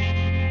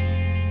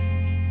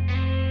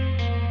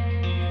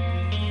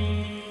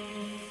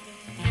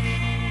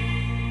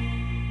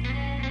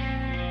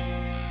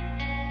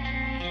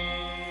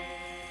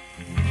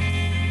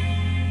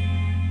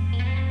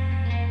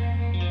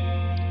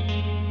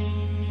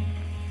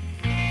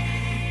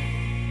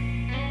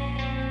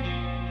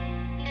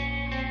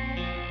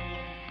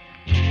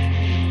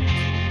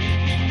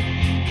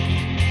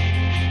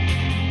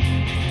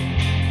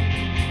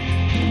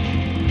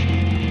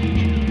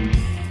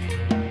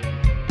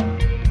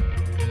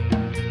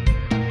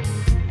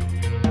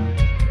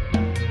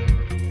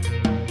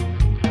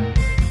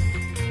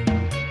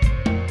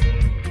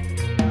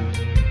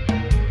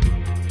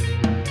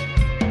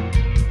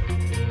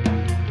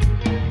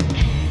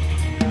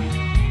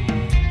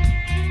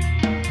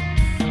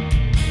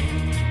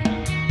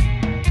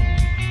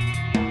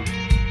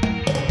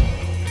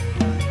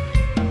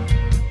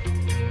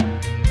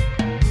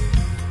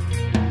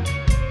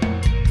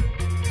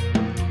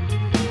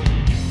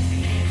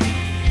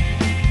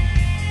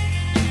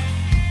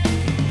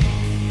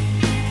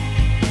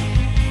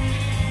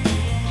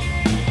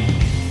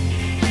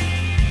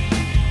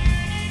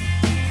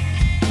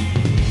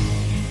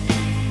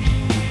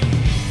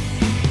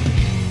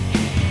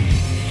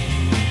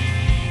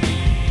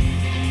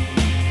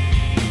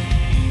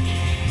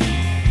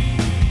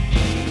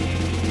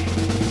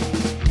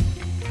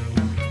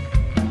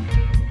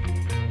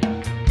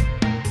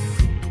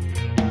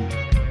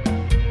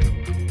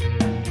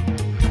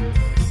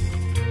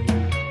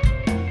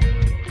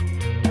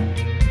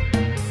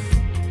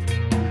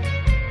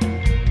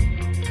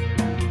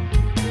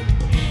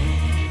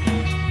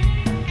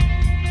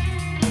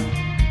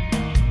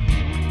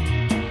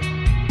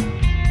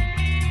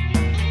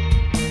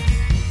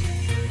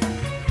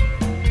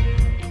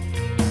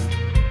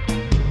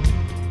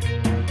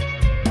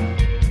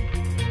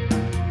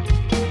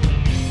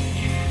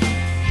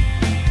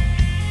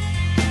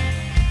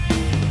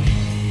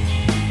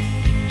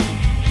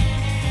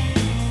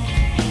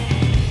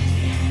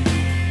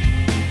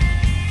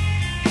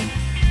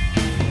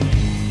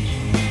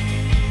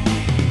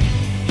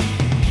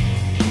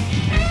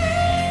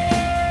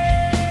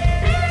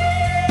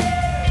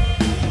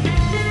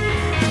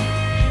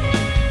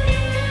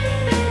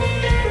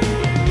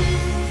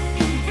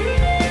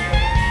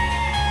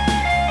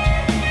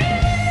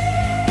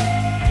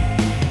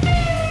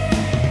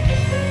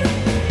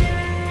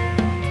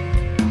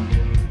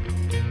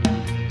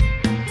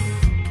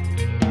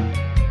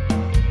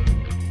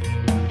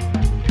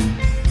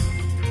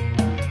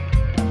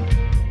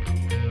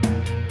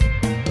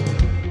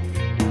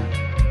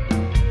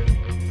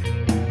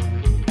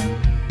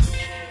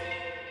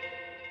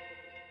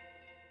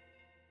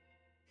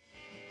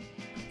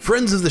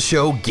 friends of the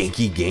show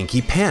Genki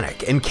Genki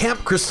Panic and Camp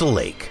Crystal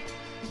Lake.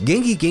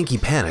 Genki Genki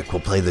Panic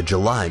will play the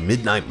July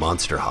Midnight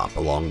Monster Hop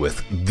along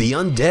with The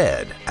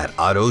Undead at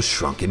Otto's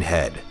Shrunken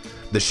Head.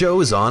 The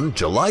show is on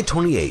July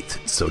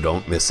 28th, so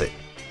don't miss it.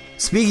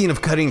 Speaking of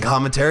cutting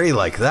commentary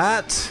like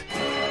that...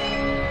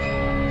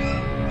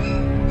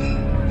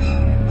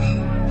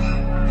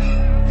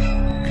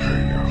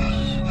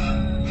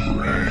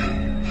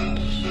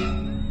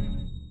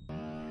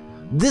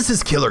 This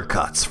is Killer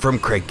Cuts from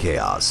Craig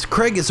Chaos.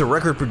 Craig is a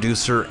record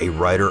producer, a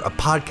writer, a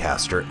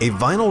podcaster, a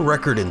vinyl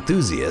record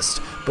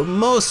enthusiast, but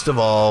most of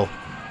all,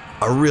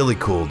 a really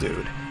cool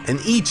dude. And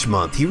each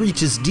month he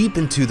reaches deep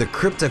into the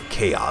crypt of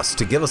chaos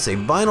to give us a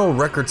vinyl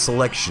record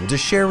selection to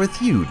share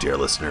with you, dear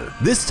listener.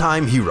 This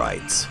time he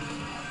writes,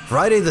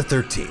 Friday the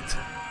 13th.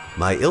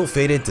 My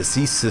ill-fated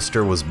deceased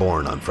sister was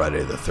born on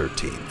Friday the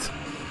 13th.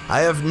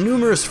 I have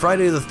numerous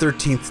Friday the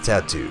 13th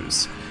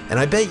tattoos. And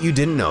I bet you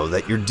didn't know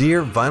that your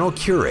dear vinyl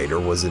curator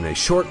was in a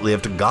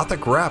short-lived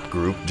gothic rap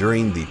group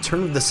during the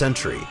turn of the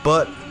century.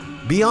 But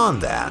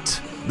beyond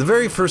that, the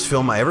very first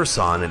film I ever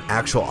saw in an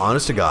actual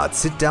honest-to-God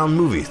sit-down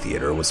movie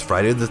theater was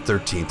Friday the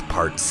 13th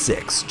Part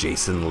 6,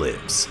 Jason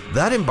Lives.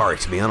 That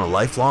embarked me on a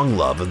lifelong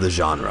love of the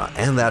genre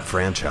and that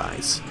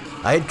franchise.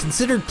 I had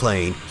considered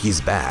playing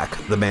He's Back,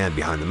 the man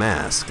behind the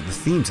mask, the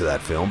theme to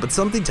that film, but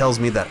something tells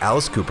me that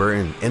Alice Cooper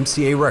and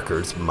MCA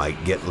Records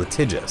might get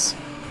litigious.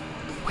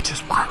 Which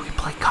is why we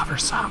play cover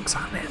songs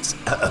on this.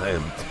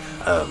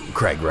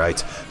 Craig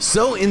writes,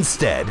 so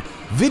instead,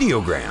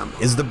 Videogram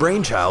is the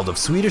brainchild of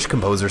Swedish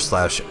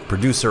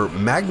composer/producer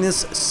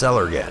Magnus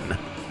Sellergren.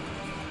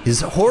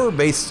 His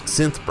horror-based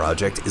synth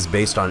project is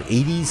based on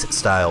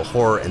 80s-style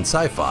horror and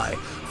sci-fi.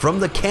 From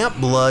the Camp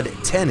Blood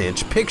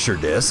 10-inch picture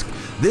disc,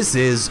 this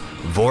is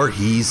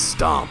Voorhees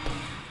Stomp.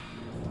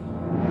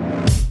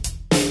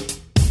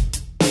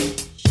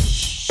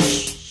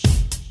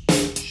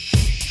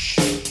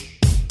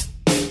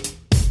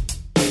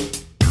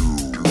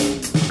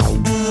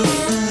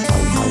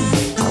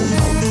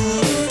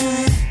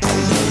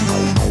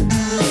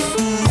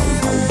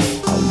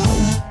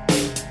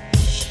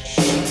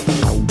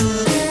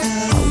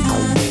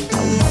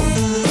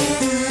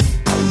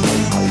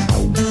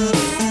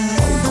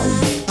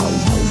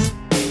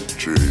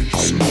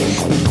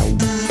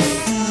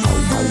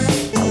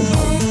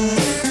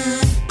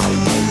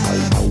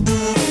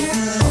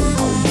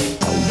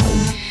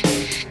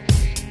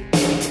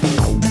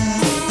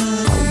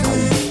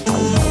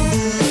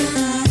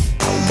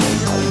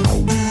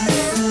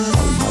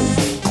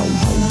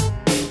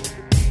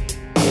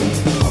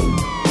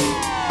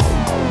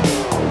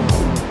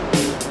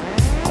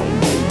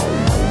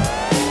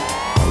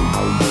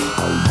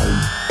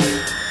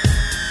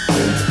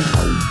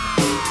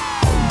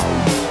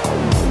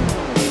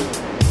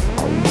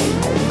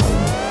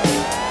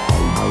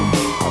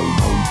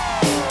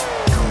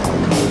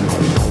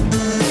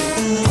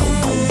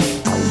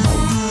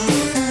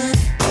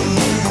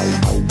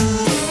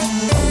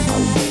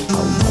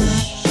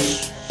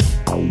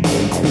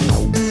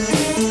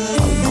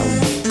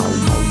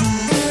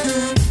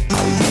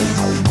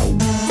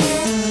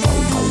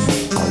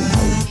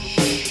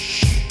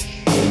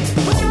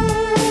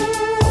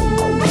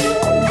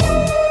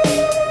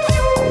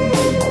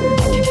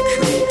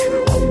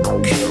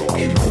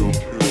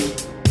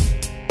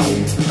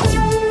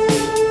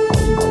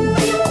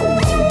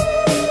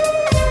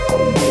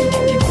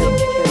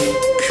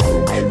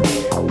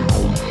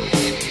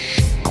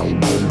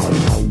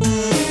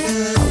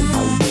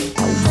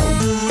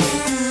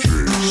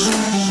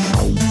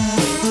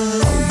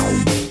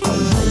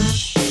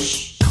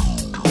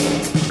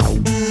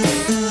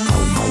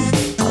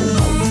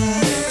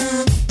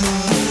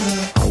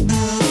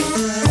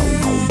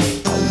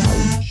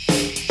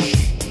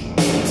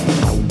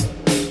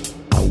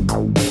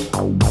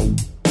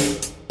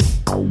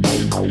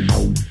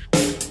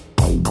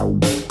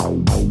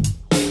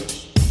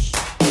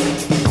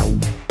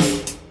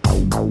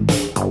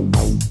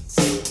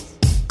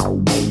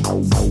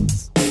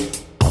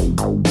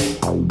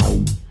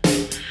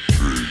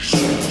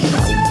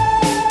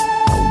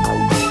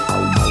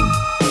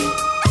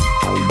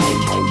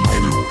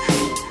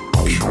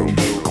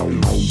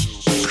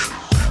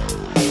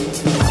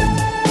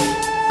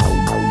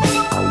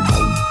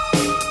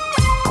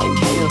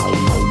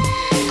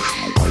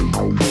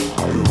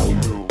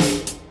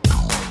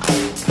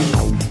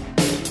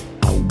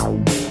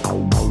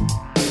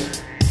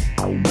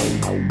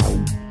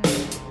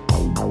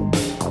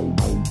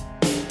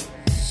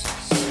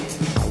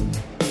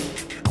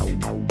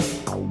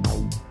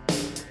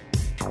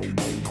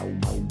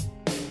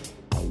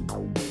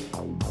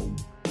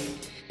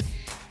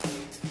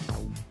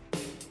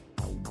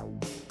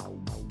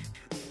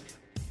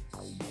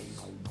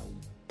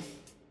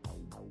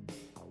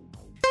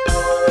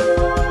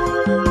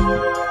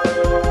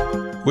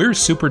 We're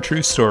Super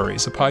True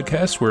Stories, a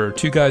podcast where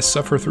two guys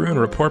suffer through and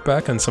report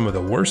back on some of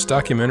the worst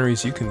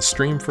documentaries you can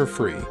stream for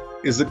free.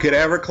 Is the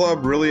Cadaver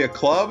Club really a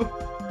club?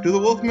 Do the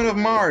Wolfmen of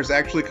Mars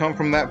actually come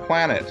from that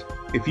planet?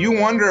 If you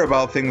wonder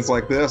about things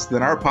like this,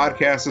 then our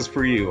podcast is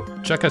for you.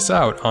 Check us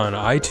out on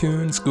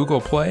iTunes, Google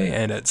Play,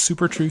 and at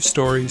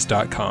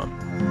supertruestories.com.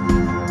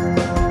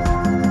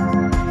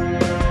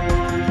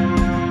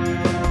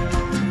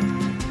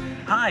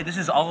 Hi, this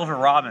is Oliver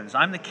Robbins.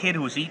 I'm the kid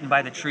who was eaten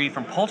by the tree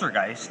from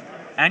Poltergeist,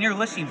 and you're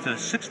listening to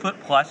 6 Foot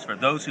Plus for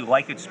those who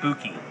like it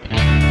spooky.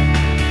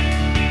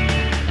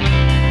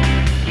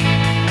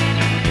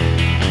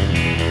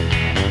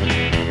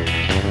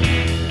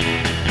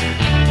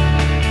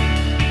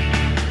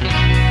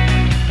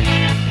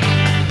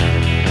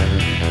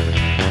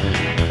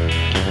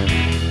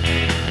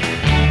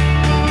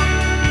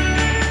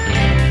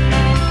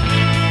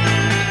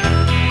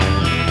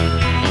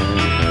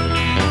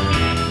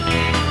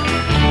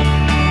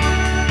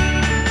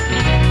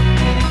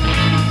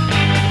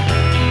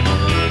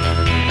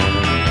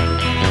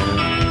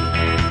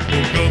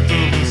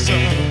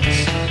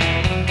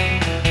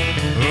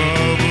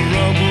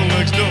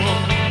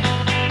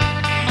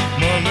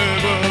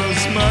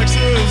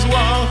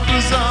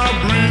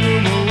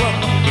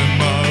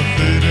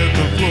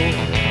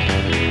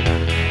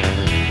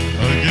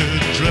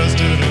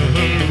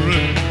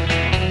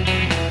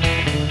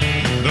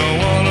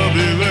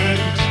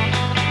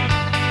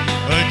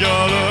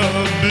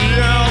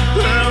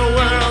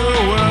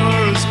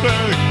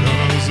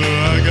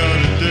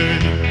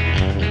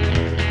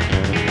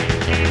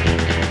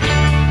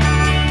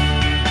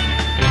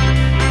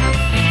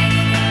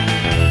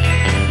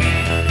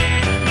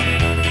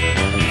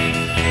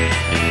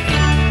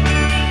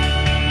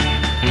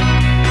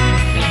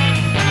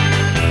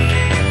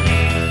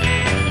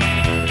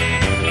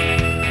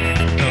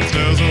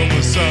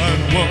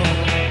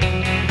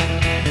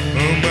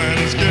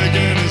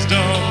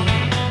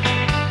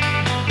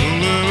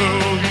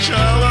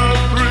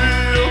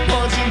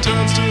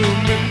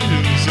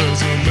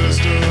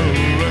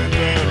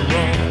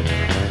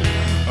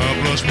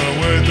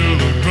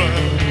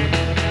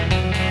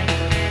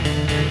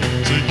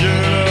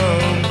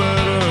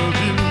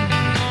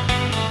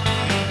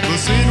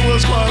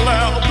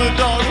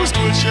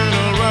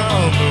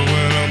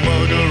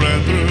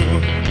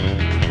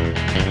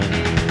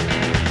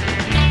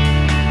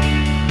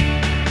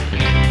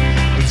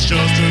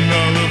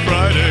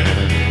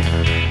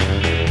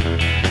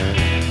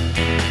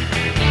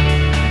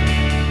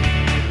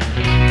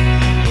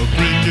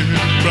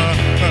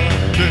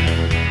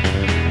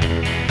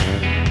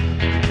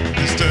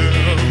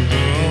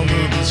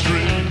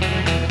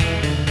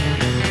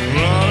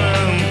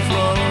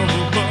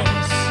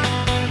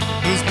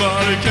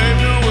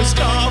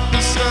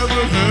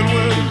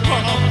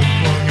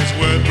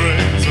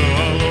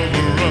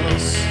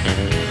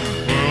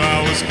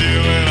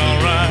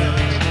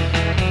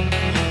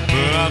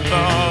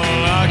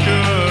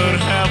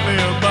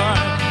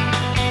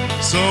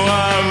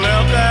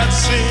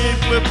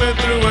 Flipping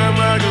through a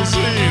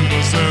magazine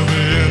will serve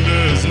the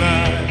endless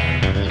night.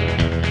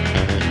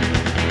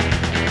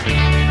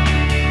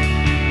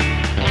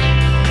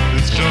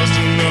 It's just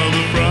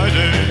another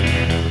Friday.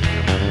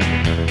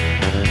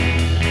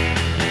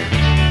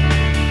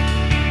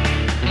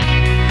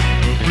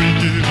 A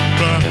freaky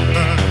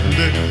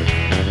Friday.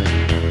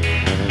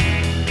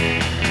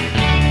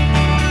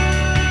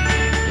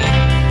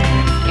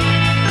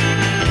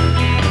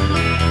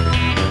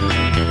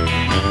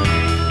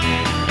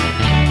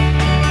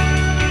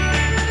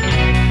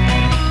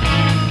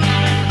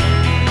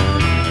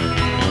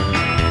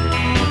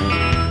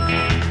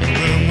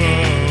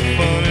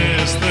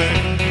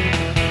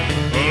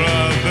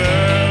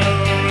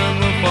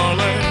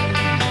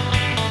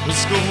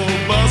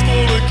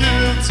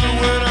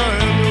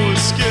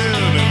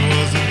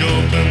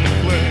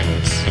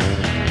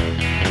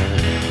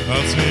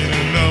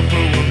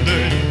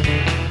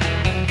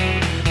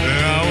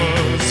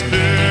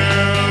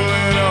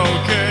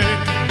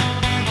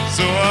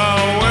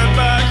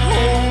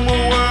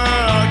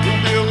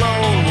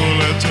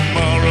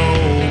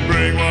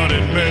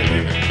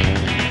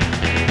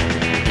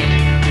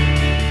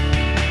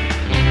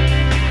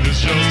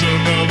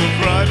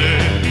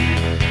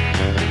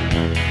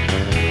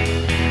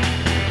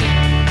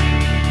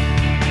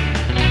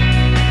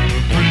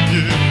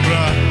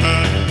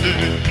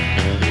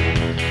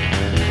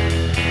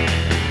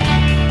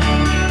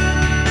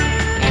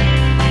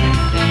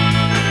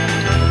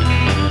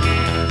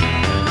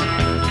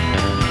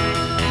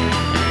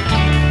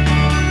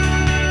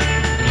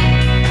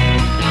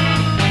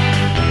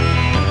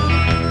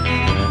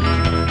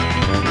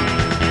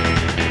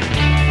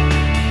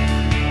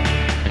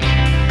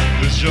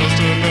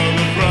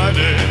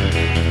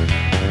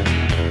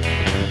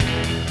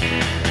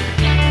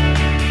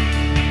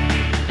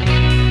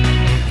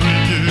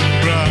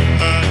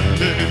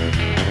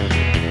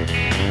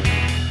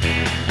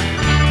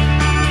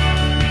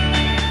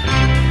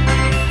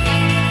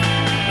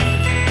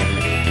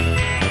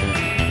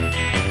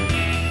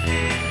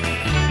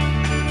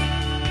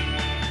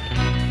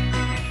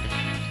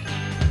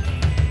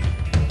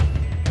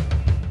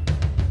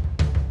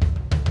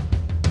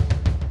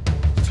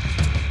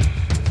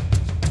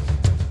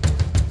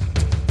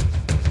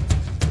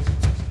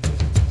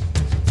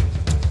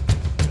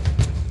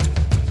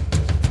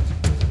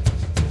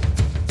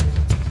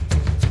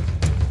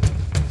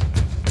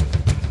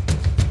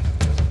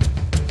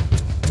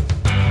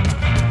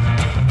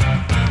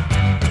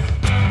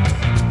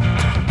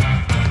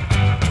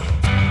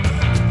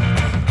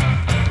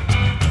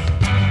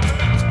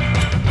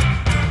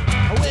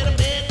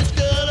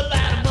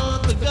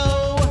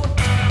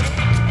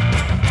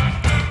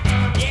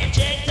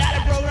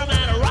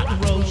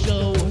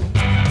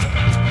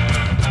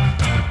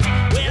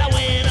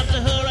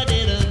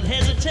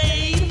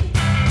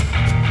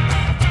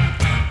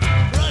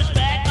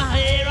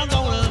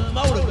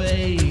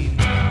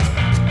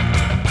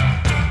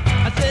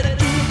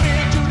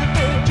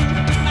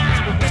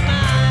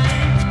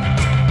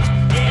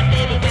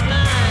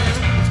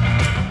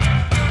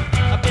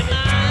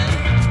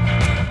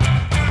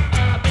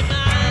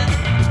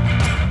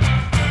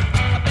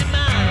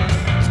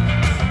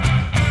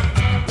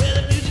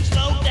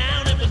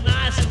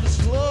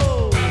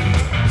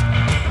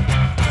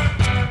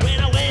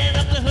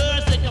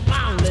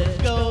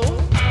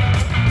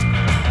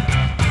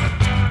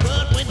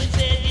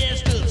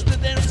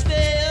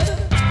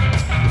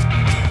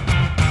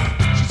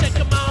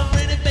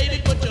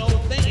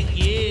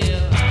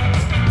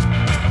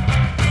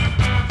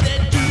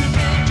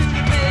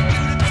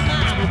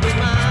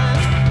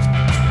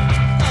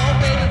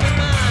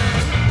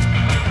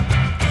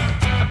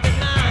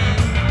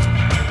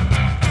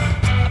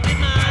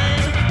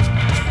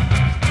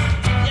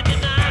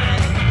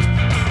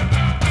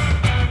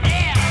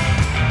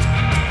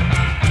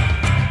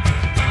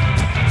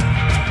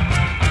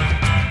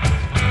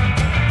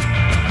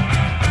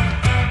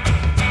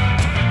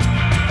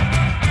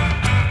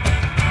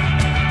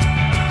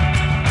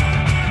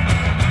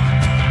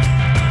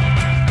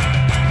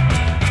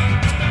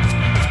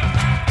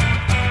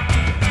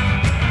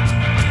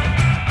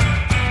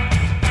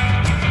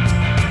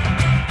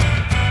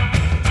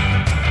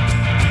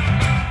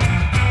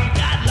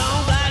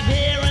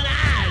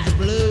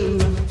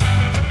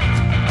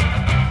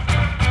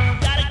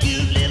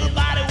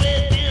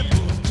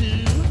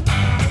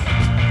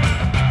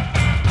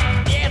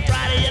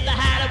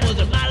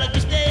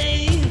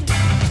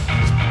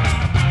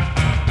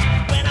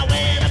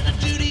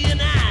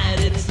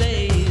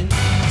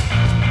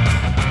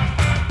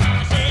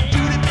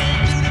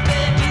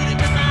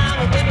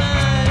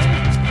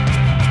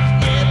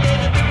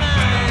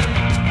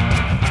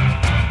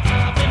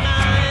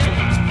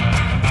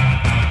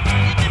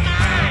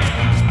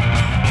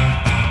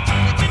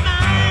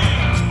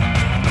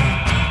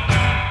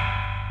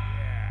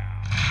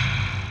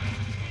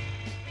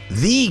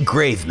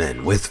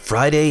 Graveman with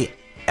Friday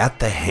at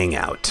the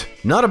Hangout.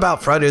 Not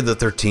about Friday the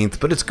 13th,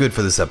 but it's good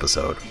for this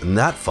episode. And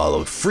that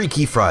followed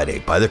Freaky Friday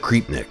by the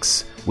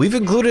Creepniks. We've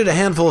included a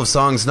handful of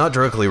songs not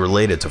directly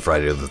related to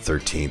Friday the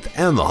 13th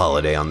and the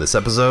holiday on this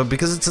episode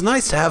because it's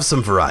nice to have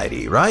some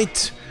variety,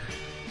 right?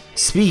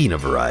 Speaking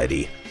of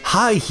variety,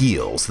 High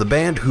Heels, the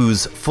band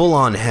whose Full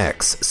On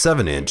Hex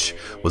 7-inch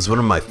was one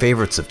of my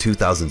favorites of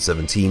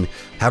 2017,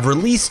 have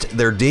released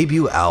their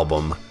debut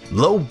album,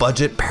 Low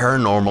Budget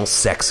Paranormal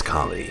Sex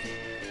Comedy.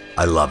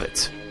 I love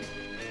it.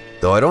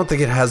 Though I don't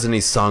think it has any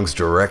songs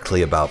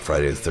directly about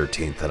Friday the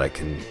 13th that I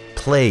can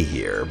play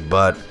here,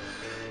 but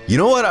you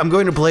know what? I'm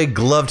going to play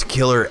Gloved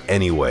Killer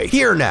anyway.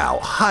 Here now,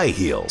 High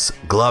Heels,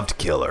 Gloved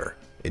Killer.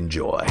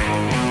 Enjoy.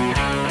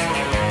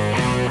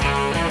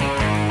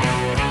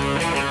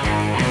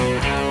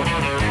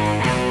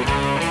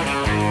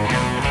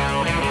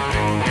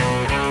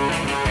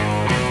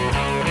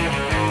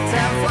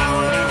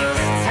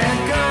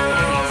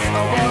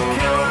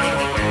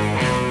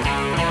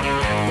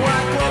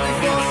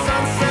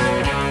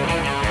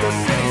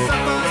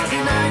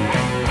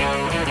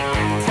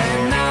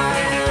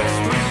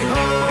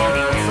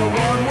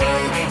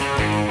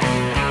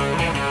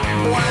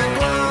 Black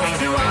gloves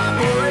to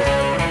operate,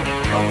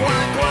 a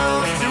black glove.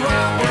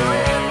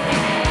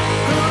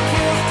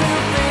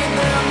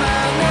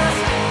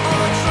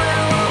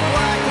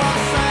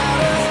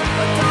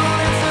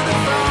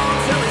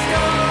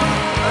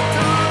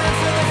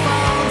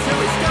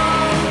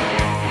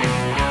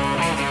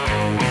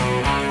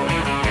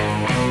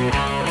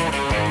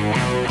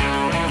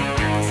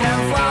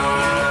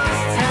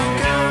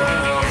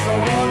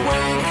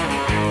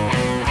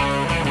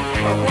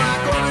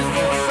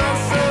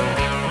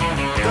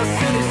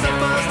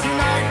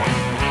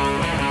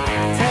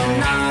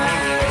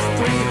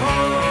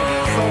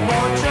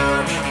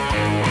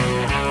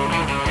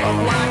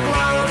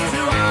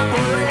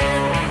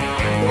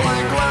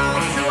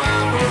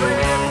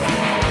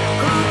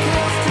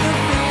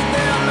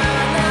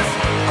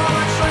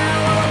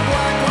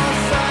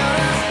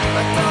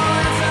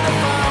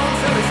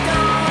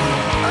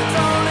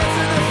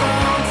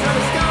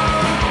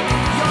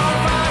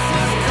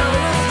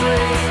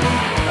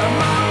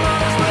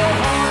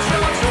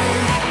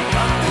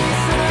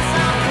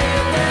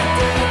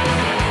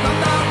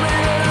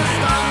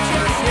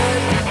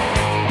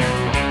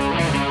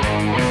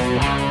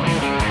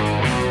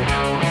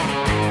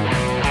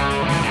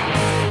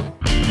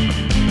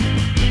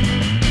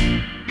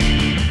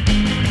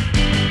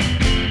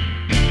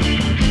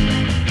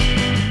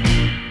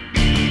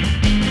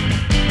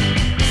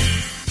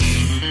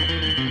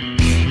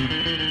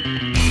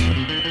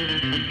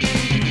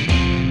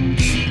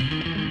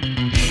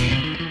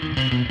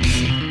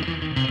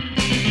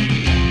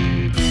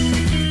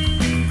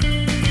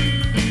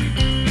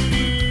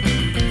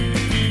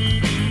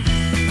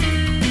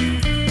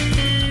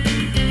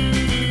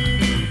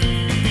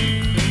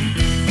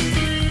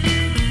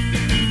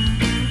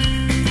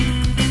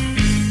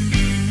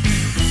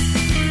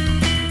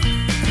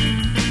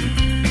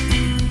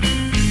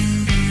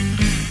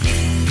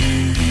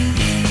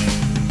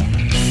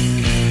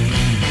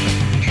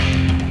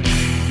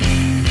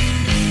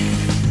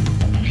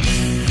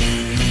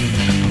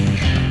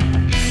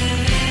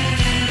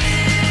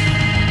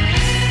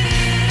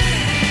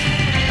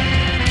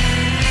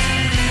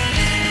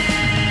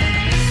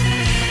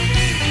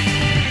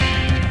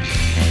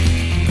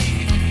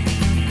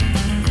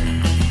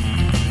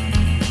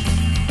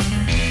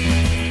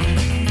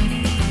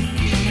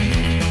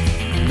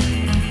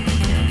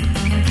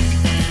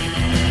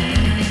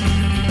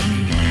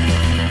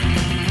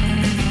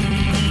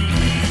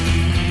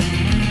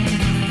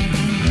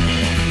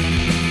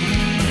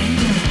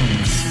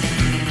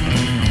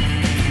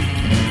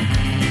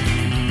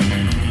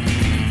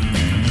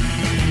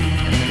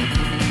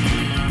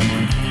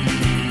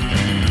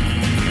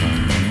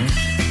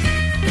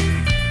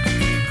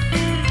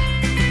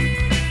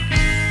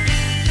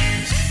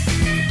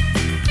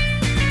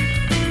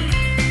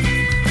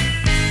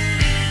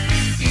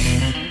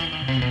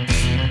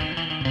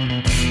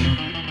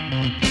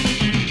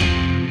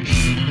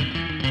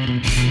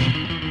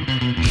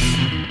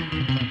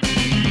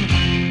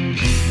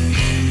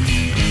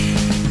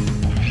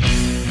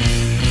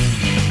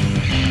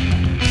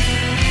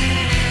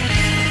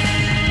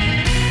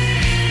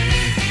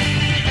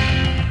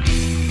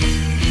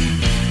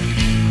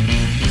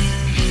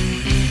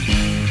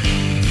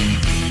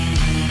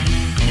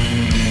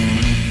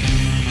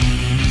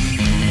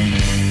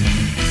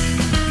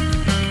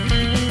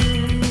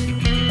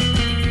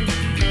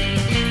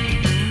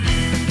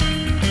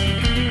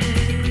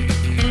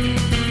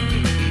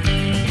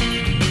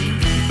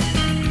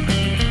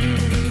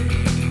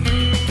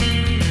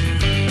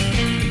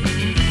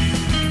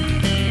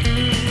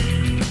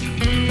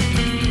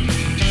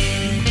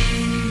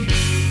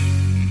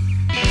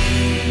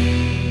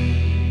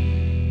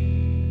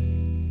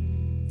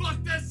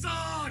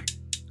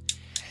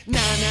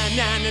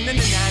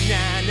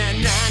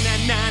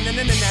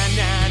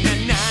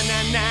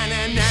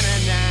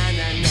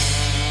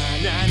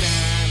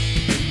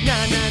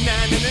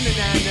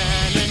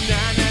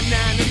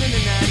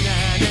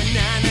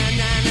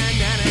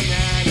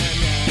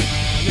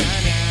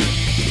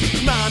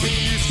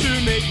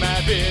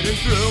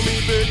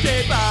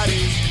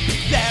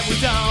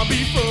 long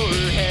before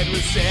her head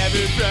was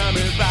severed from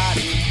her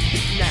body.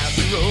 Now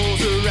she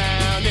rolls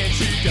around and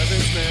she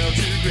doesn't smell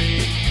too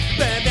great.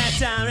 But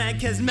that's alright,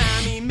 cause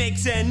mommy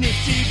makes a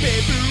nifty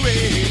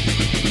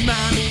paperweight.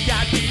 Mommy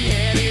got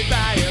beheaded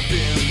by a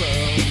bimbo.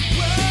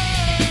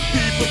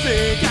 People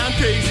think I'm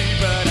crazy,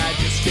 but I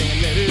just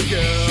can't let her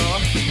go.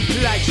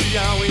 Like she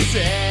always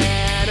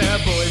said, a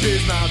boy's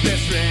his mom's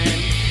best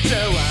friend. So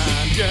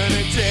I'm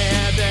gonna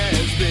tear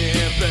this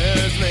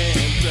bimbo's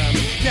limb from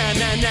na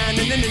na na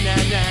na na na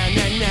na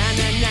na na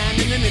na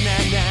na na na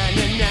na na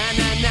na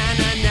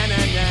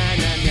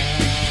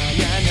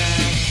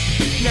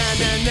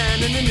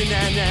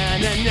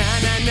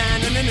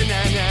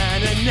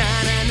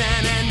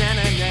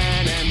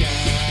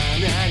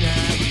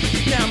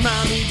Now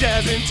mommy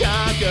doesn't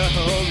talk a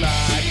whole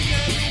lot,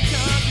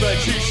 but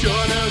she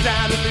sure knows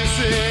how to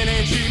listen,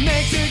 and she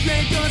makes a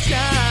great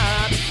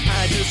doorstop.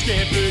 I just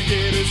can't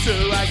forget her,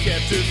 so I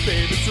kept her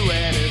favorite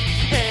sweater,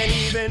 and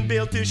even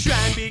built a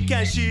shrine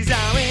because she's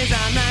always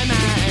on my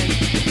mind.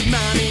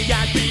 Mommy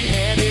got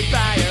beheaded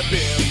by a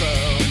bimbo.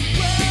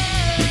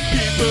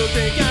 People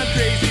think I'm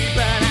crazy,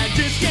 but I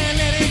just can't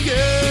let it go.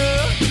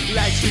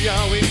 Like she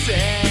always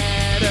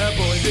said, a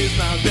boy's his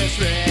mom's best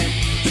friend.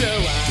 So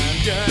I'm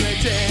gonna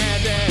tear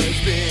this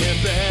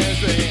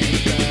bimbo's limb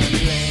from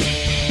limb.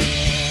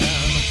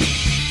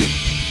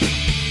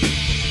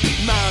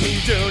 Mommy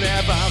don't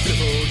have arms to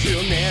hold,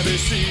 she'll never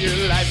see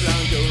her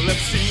lifelong goal of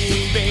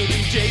seeing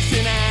baby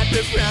Jason at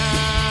the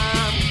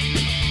prom.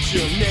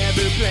 She'll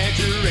never plant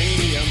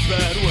geraniums,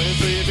 but worms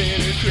live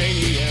in her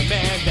cranium,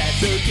 and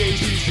that's okay,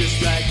 she's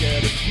just like her.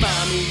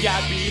 Mommy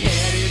got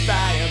beheaded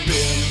by a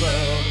bimbo.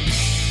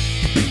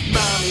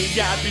 Mommy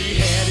got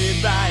beheaded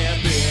by a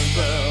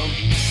bimbo.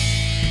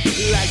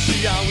 Like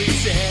she always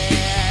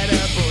said,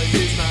 a boy's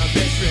his mom's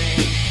best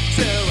friend.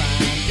 So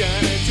I'm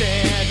gonna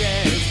tear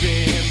this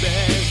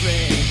bimbo's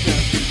limb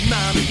from.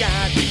 Mommy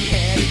got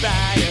beheaded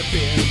by a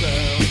bimbo.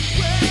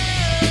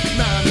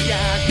 Mommy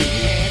got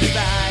beheaded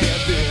by a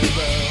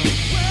bimbo.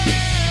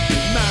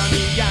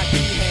 Mommy got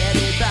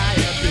beheaded by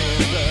a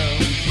bimbo.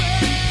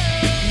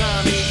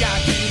 Mommy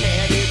got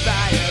beheaded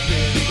by a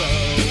bimbo.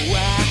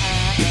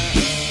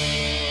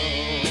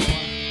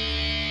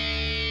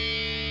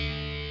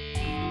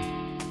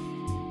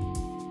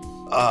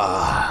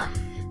 Wow.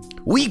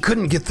 We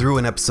couldn't get through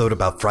an episode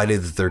about Friday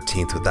the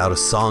 13th without a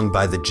song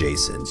by the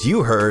Jasons.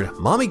 You heard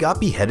Mommy Got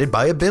Beheaded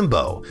by a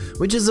Bimbo,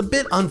 which is a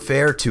bit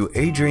unfair to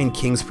Adrienne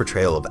King's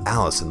portrayal of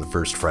Alice in the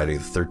first Friday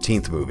the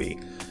 13th movie.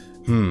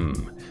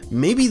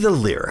 Maybe the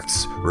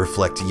lyrics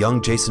reflect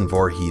young Jason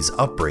Voorhees'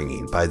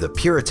 upbringing by the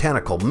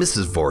puritanical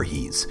Mrs.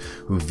 Voorhees,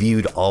 who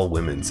viewed all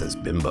women as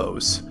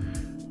bimbos.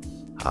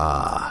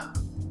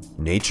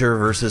 Nature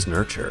versus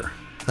nurture.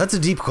 That's a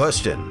deep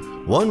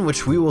question, one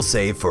which we will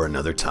save for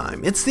another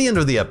time. It's the end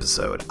of the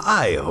episode.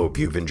 I hope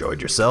you've enjoyed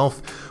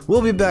yourself.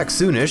 We'll be back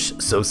soonish,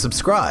 so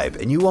subscribe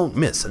and you won't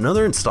miss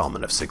another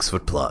installment of 6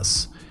 Foot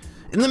Plus.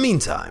 In the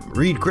meantime,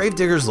 read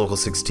Gravediggers Local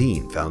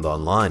 16, found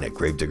online at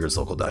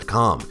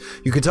gravediggerslocal.com.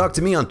 You can talk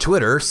to me on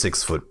Twitter,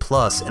 6 Foot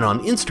Plus, and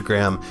on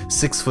Instagram,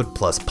 6 Foot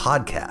Plus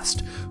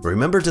Podcast.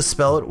 Remember to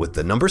spell it with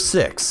the number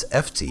 6,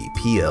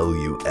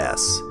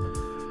 FTPLUS.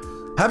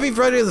 Happy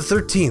Friday the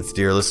 13th,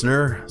 dear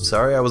listener.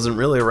 Sorry I wasn't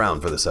really around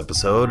for this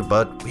episode,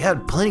 but we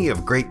had plenty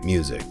of great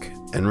music.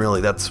 And really,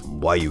 that's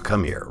why you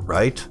come here,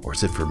 right? Or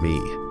is it for me?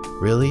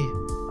 Really?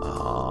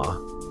 Aww.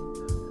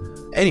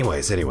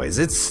 Anyways,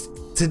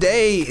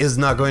 today is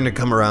not going to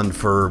come around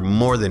for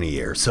more than a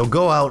year, so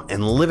go out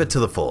and live it to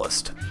the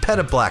fullest. Pet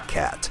a black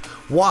cat.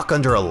 Walk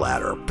under a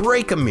ladder,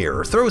 break a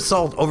mirror, throw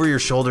salt over your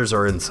shoulders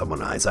or in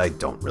someone's eyes. I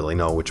don't really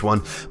know which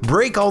one.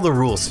 Break all the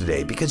rules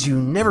today because you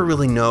never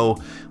really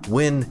know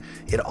when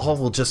it all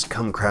will just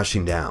come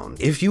crashing down.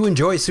 If you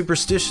enjoy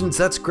superstitions,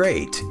 that's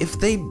great.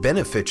 If they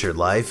benefit your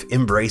life,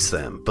 embrace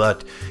them.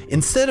 But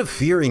instead of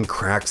fearing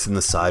cracks in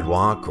the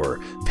sidewalk or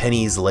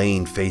pennies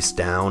laying face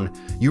down,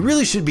 you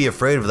really should be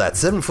afraid of that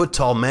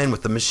 7-foot-tall man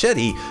with the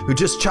machete who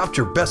just chopped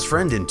your best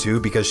friend in two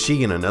because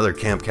she and another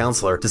camp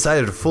counselor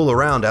decided to fool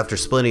around after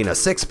splitting a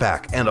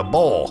six-pack and a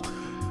bowl.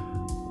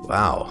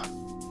 Wow.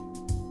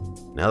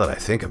 Now that I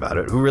think about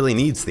it, who really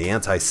needs the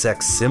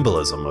anti-sex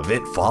symbolism of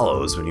It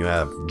Follows when you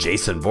have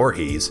Jason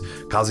Voorhees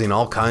causing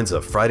all kinds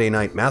of Friday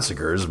night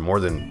massacres more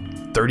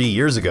than 30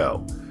 years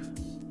ago?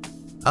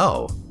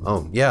 Oh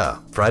yeah,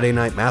 Friday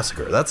Night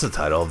Massacre. That's the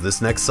title of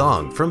this next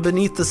song, From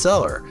Beneath the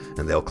Cellar,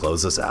 and they'll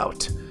close us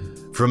out.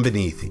 From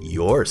beneath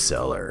your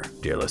cellar,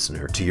 dear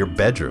listener, to your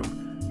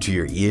bedroom, to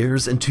your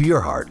ears, and to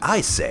your heart,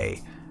 I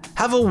say,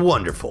 have a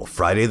wonderful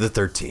Friday the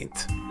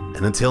 13th.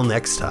 And until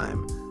next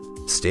time,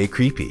 stay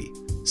creepy,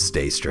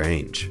 stay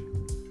strange.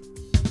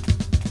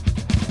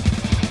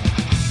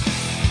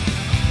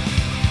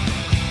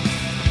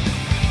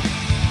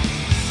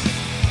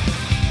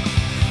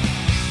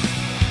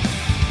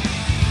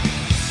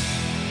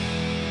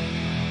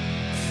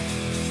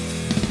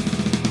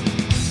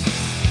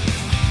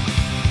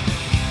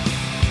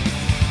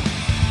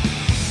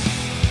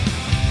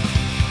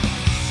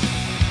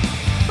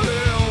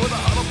 With a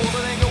huddle, bold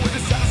and anger, with a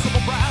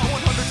satisfiable brow,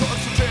 100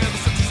 times to jam, the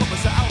sense of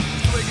summer's out.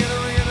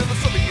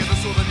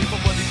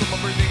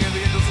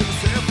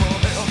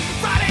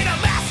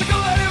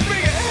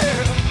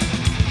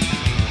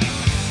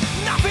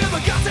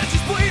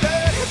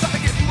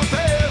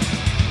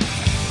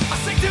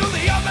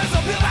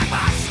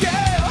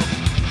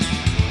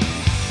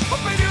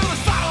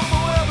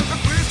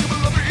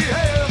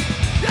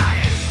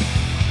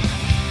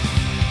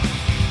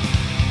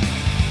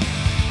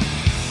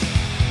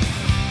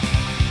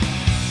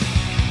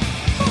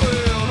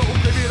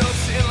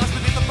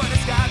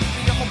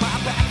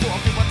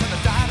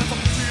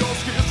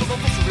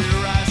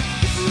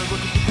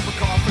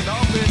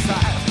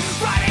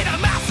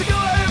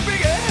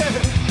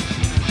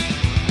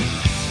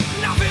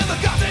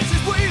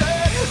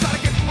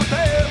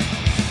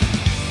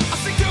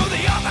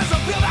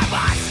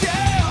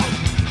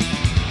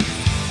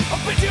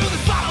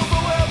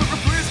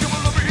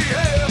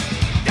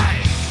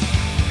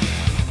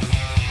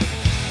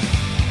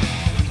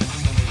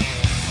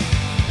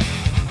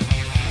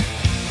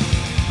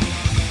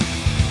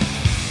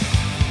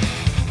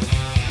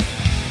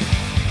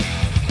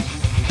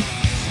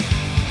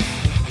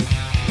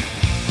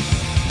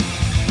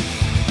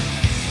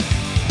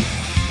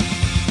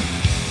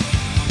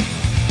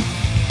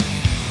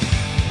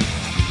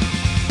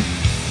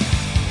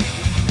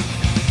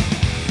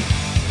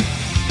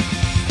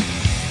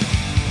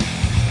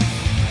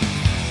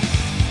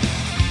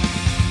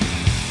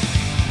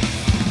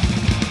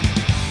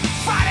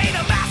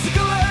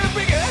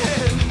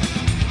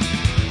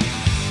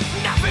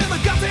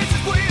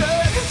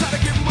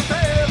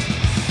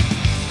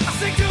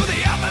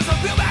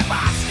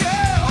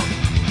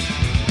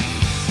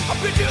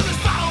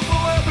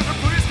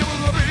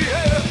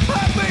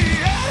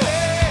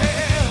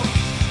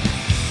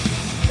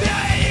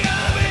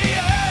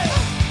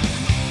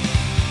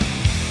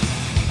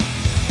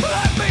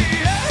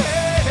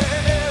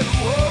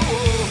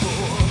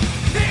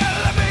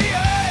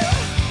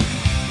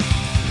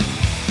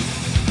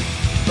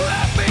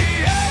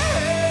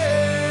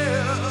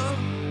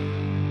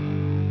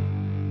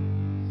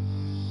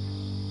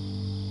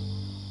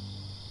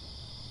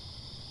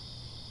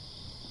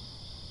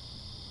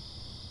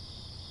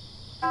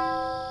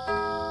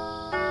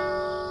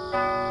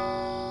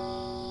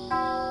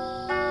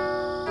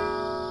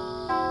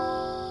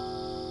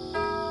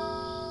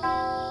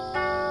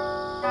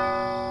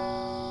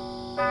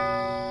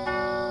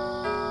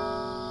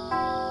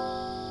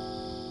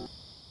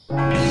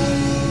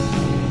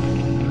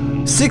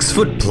 6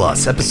 Foot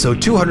Plus,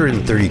 episode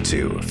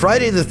 232,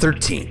 Friday the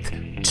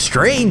 13th.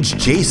 Strange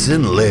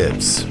Jason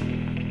Lives.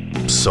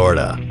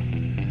 Sorta.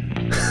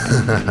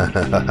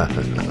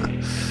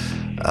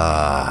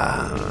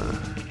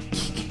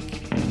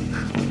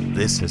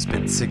 This has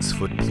been 6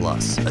 Foot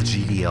Plus, a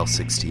GDL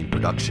 16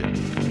 production.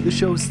 The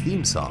show's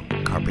theme song,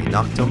 Carpe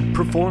Noctem,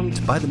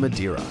 performed by the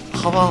Madeira.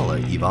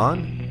 Havala,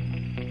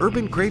 Ivan.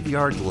 Urban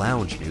Graveyard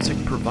Lounge music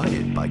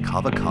provided by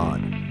Kava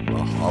Khan.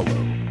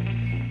 Mahalo.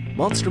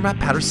 Monster Matt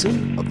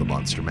Patterson of the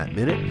Monster Matt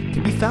Minute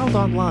can be found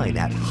online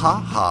at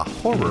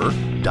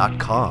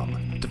hahahorror.com.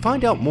 To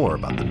find out more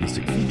about the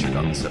music featured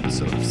on this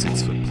episode of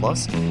 6 Foot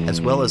Plus,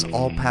 as well as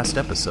all past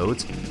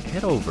episodes,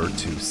 head over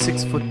to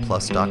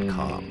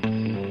 6footplus.com.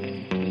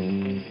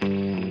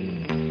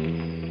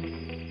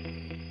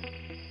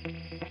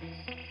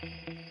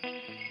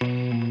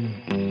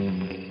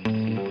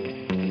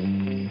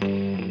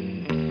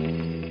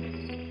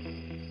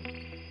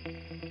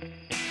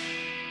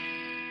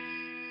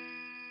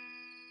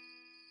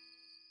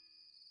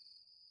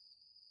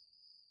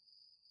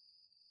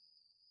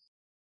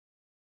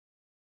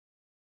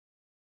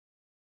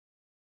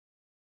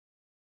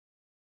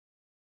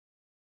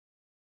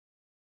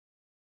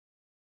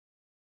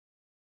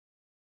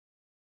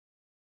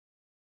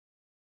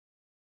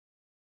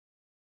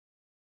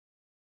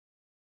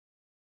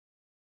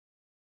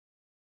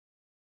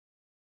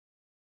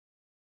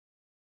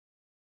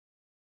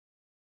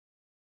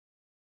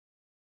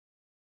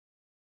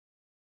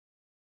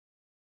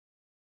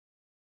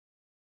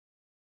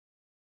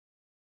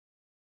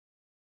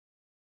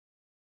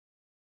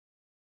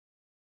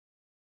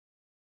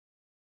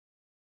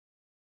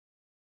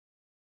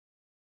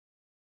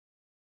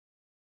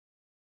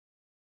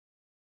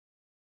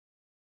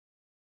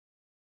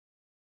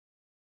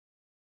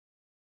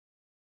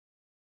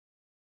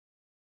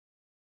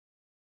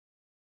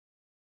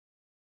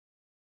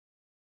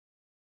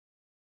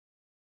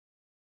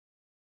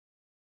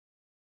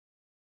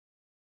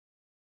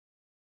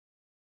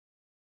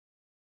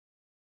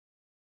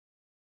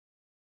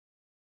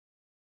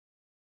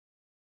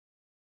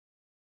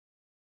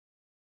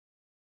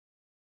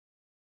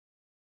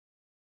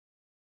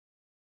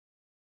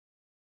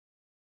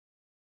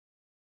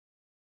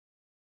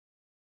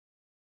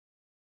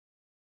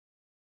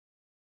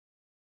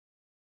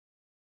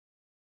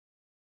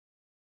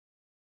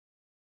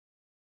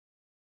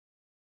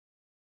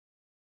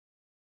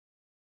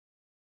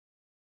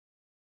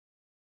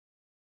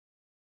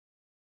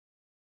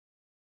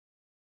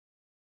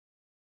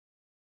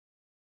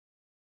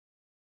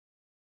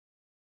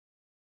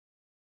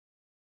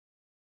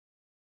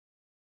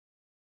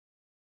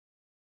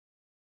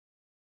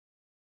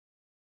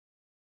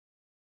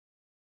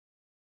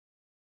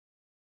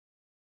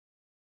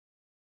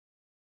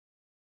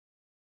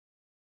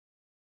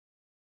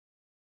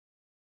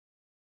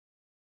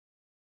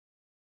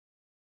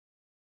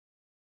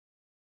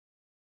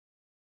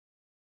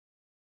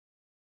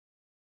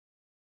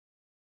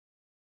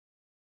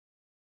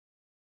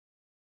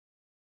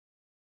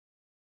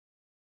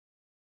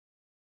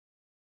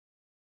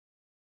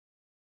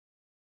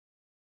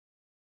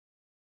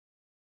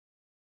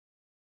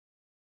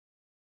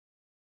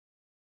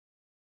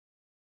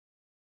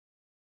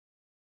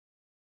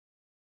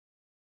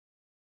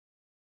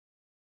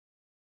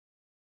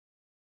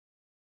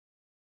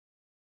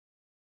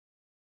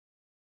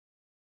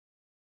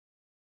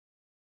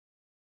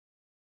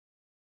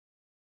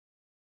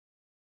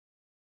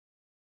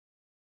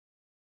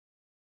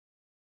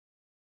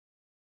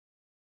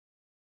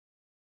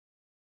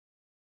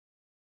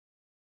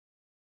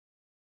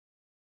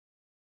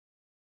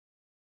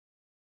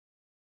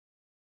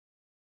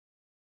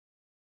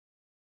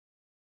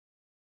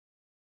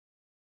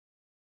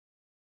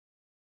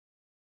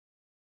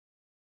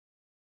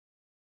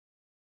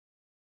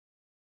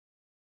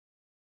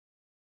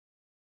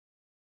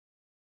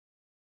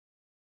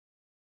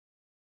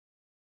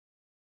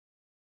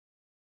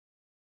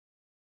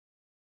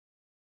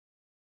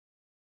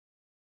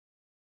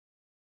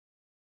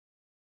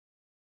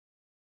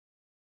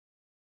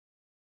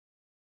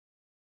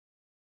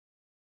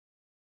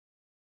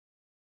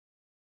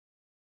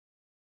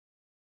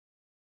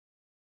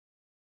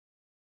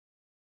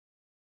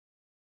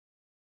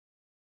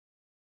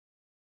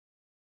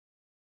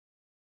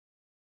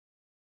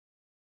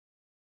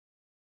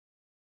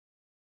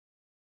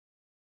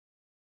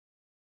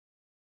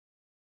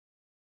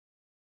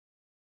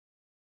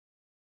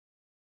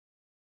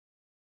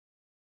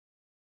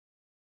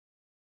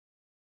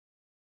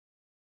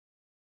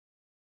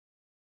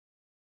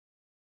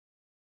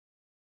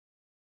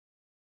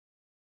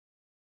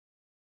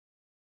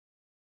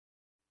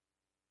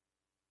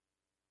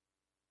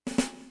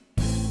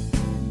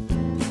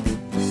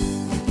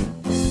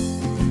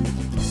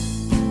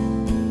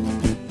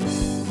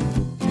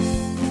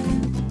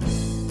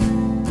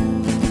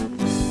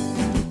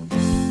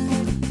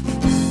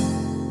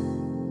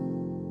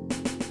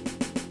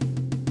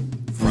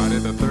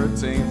 Friday the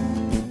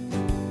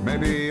 13th may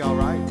be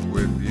alright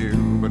with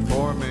you, but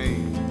for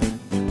me,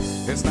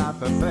 it's not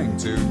the thing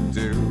to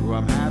do.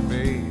 I'm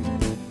happy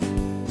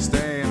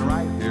staying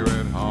right here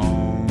at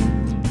home,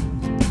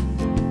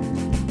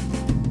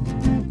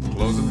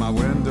 closing my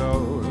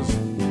windows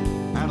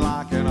and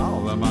locking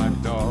all of my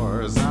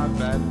doors. I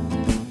bet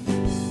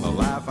the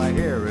laugh I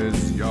hear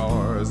is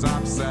yours.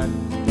 I'm set,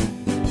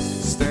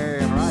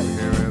 staying right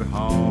here at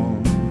home.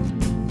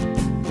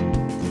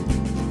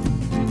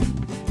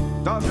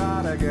 Don't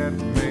try to get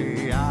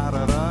me out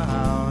of the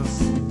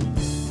house.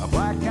 A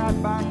black cat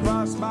might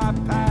cross my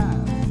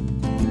path.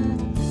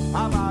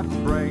 I might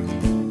break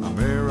a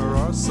mirror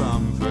or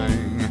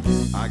something.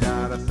 I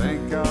gotta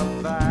think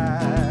of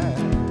that.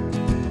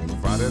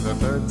 Friday the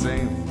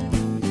 13th,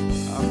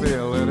 I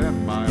feel it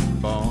in my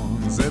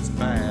bones. It's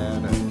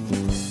bad.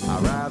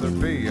 I'd rather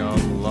be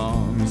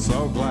alone.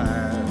 So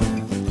glad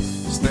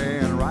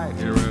staying right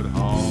here at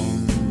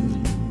home,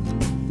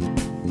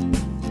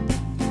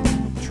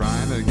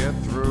 trying to get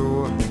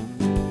through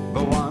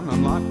the one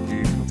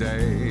unlucky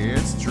day.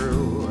 It's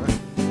true,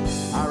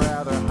 I'd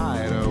rather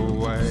hide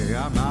away.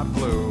 I'm not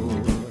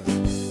blue,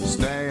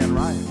 staying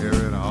right here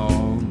at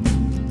home.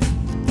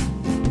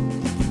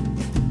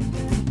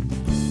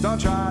 Don't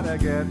try to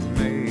get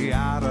me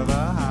out of the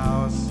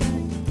house.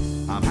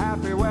 I'm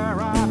happy where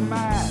I'm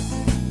at.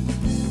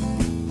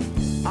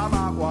 I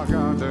might walk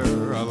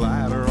under a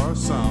ladder or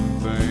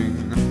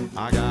something.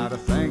 I gotta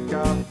think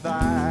of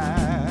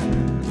that.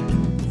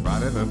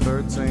 Friday the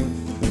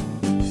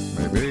 13th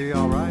may be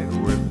alright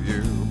with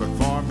you, but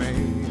for me,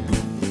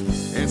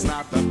 it's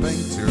not the thing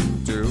to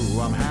do.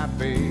 I'm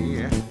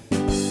happy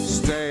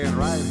staying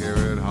right here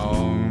at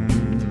home,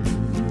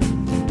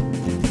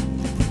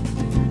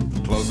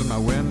 closing my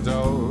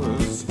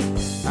windows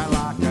and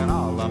locking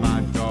all of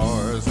my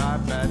doors. I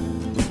bet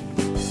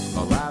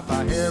the laugh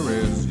I hear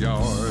is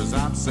yours.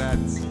 I'm set,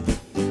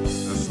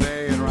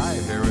 staying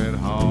right here at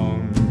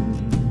home,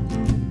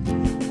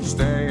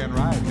 staying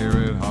right here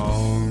at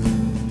home,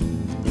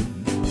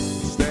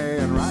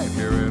 staying right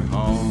here at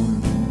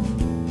home,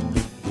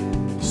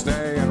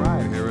 staying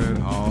right here at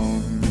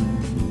home,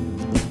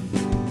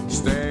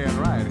 staying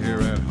right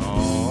here at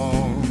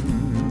home.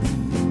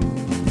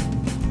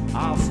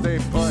 I'll stay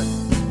put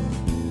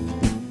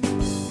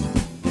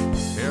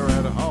here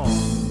at home.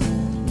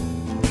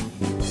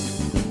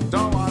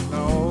 Don't want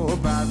no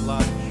bad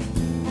luck.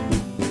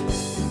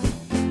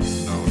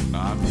 No,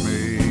 not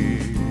me.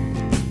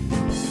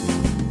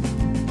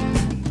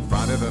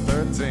 Friday the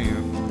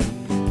 13th.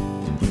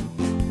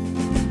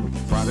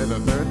 Friday the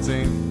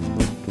 13th.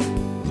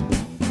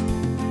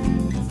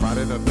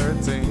 Friday the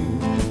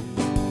 13th.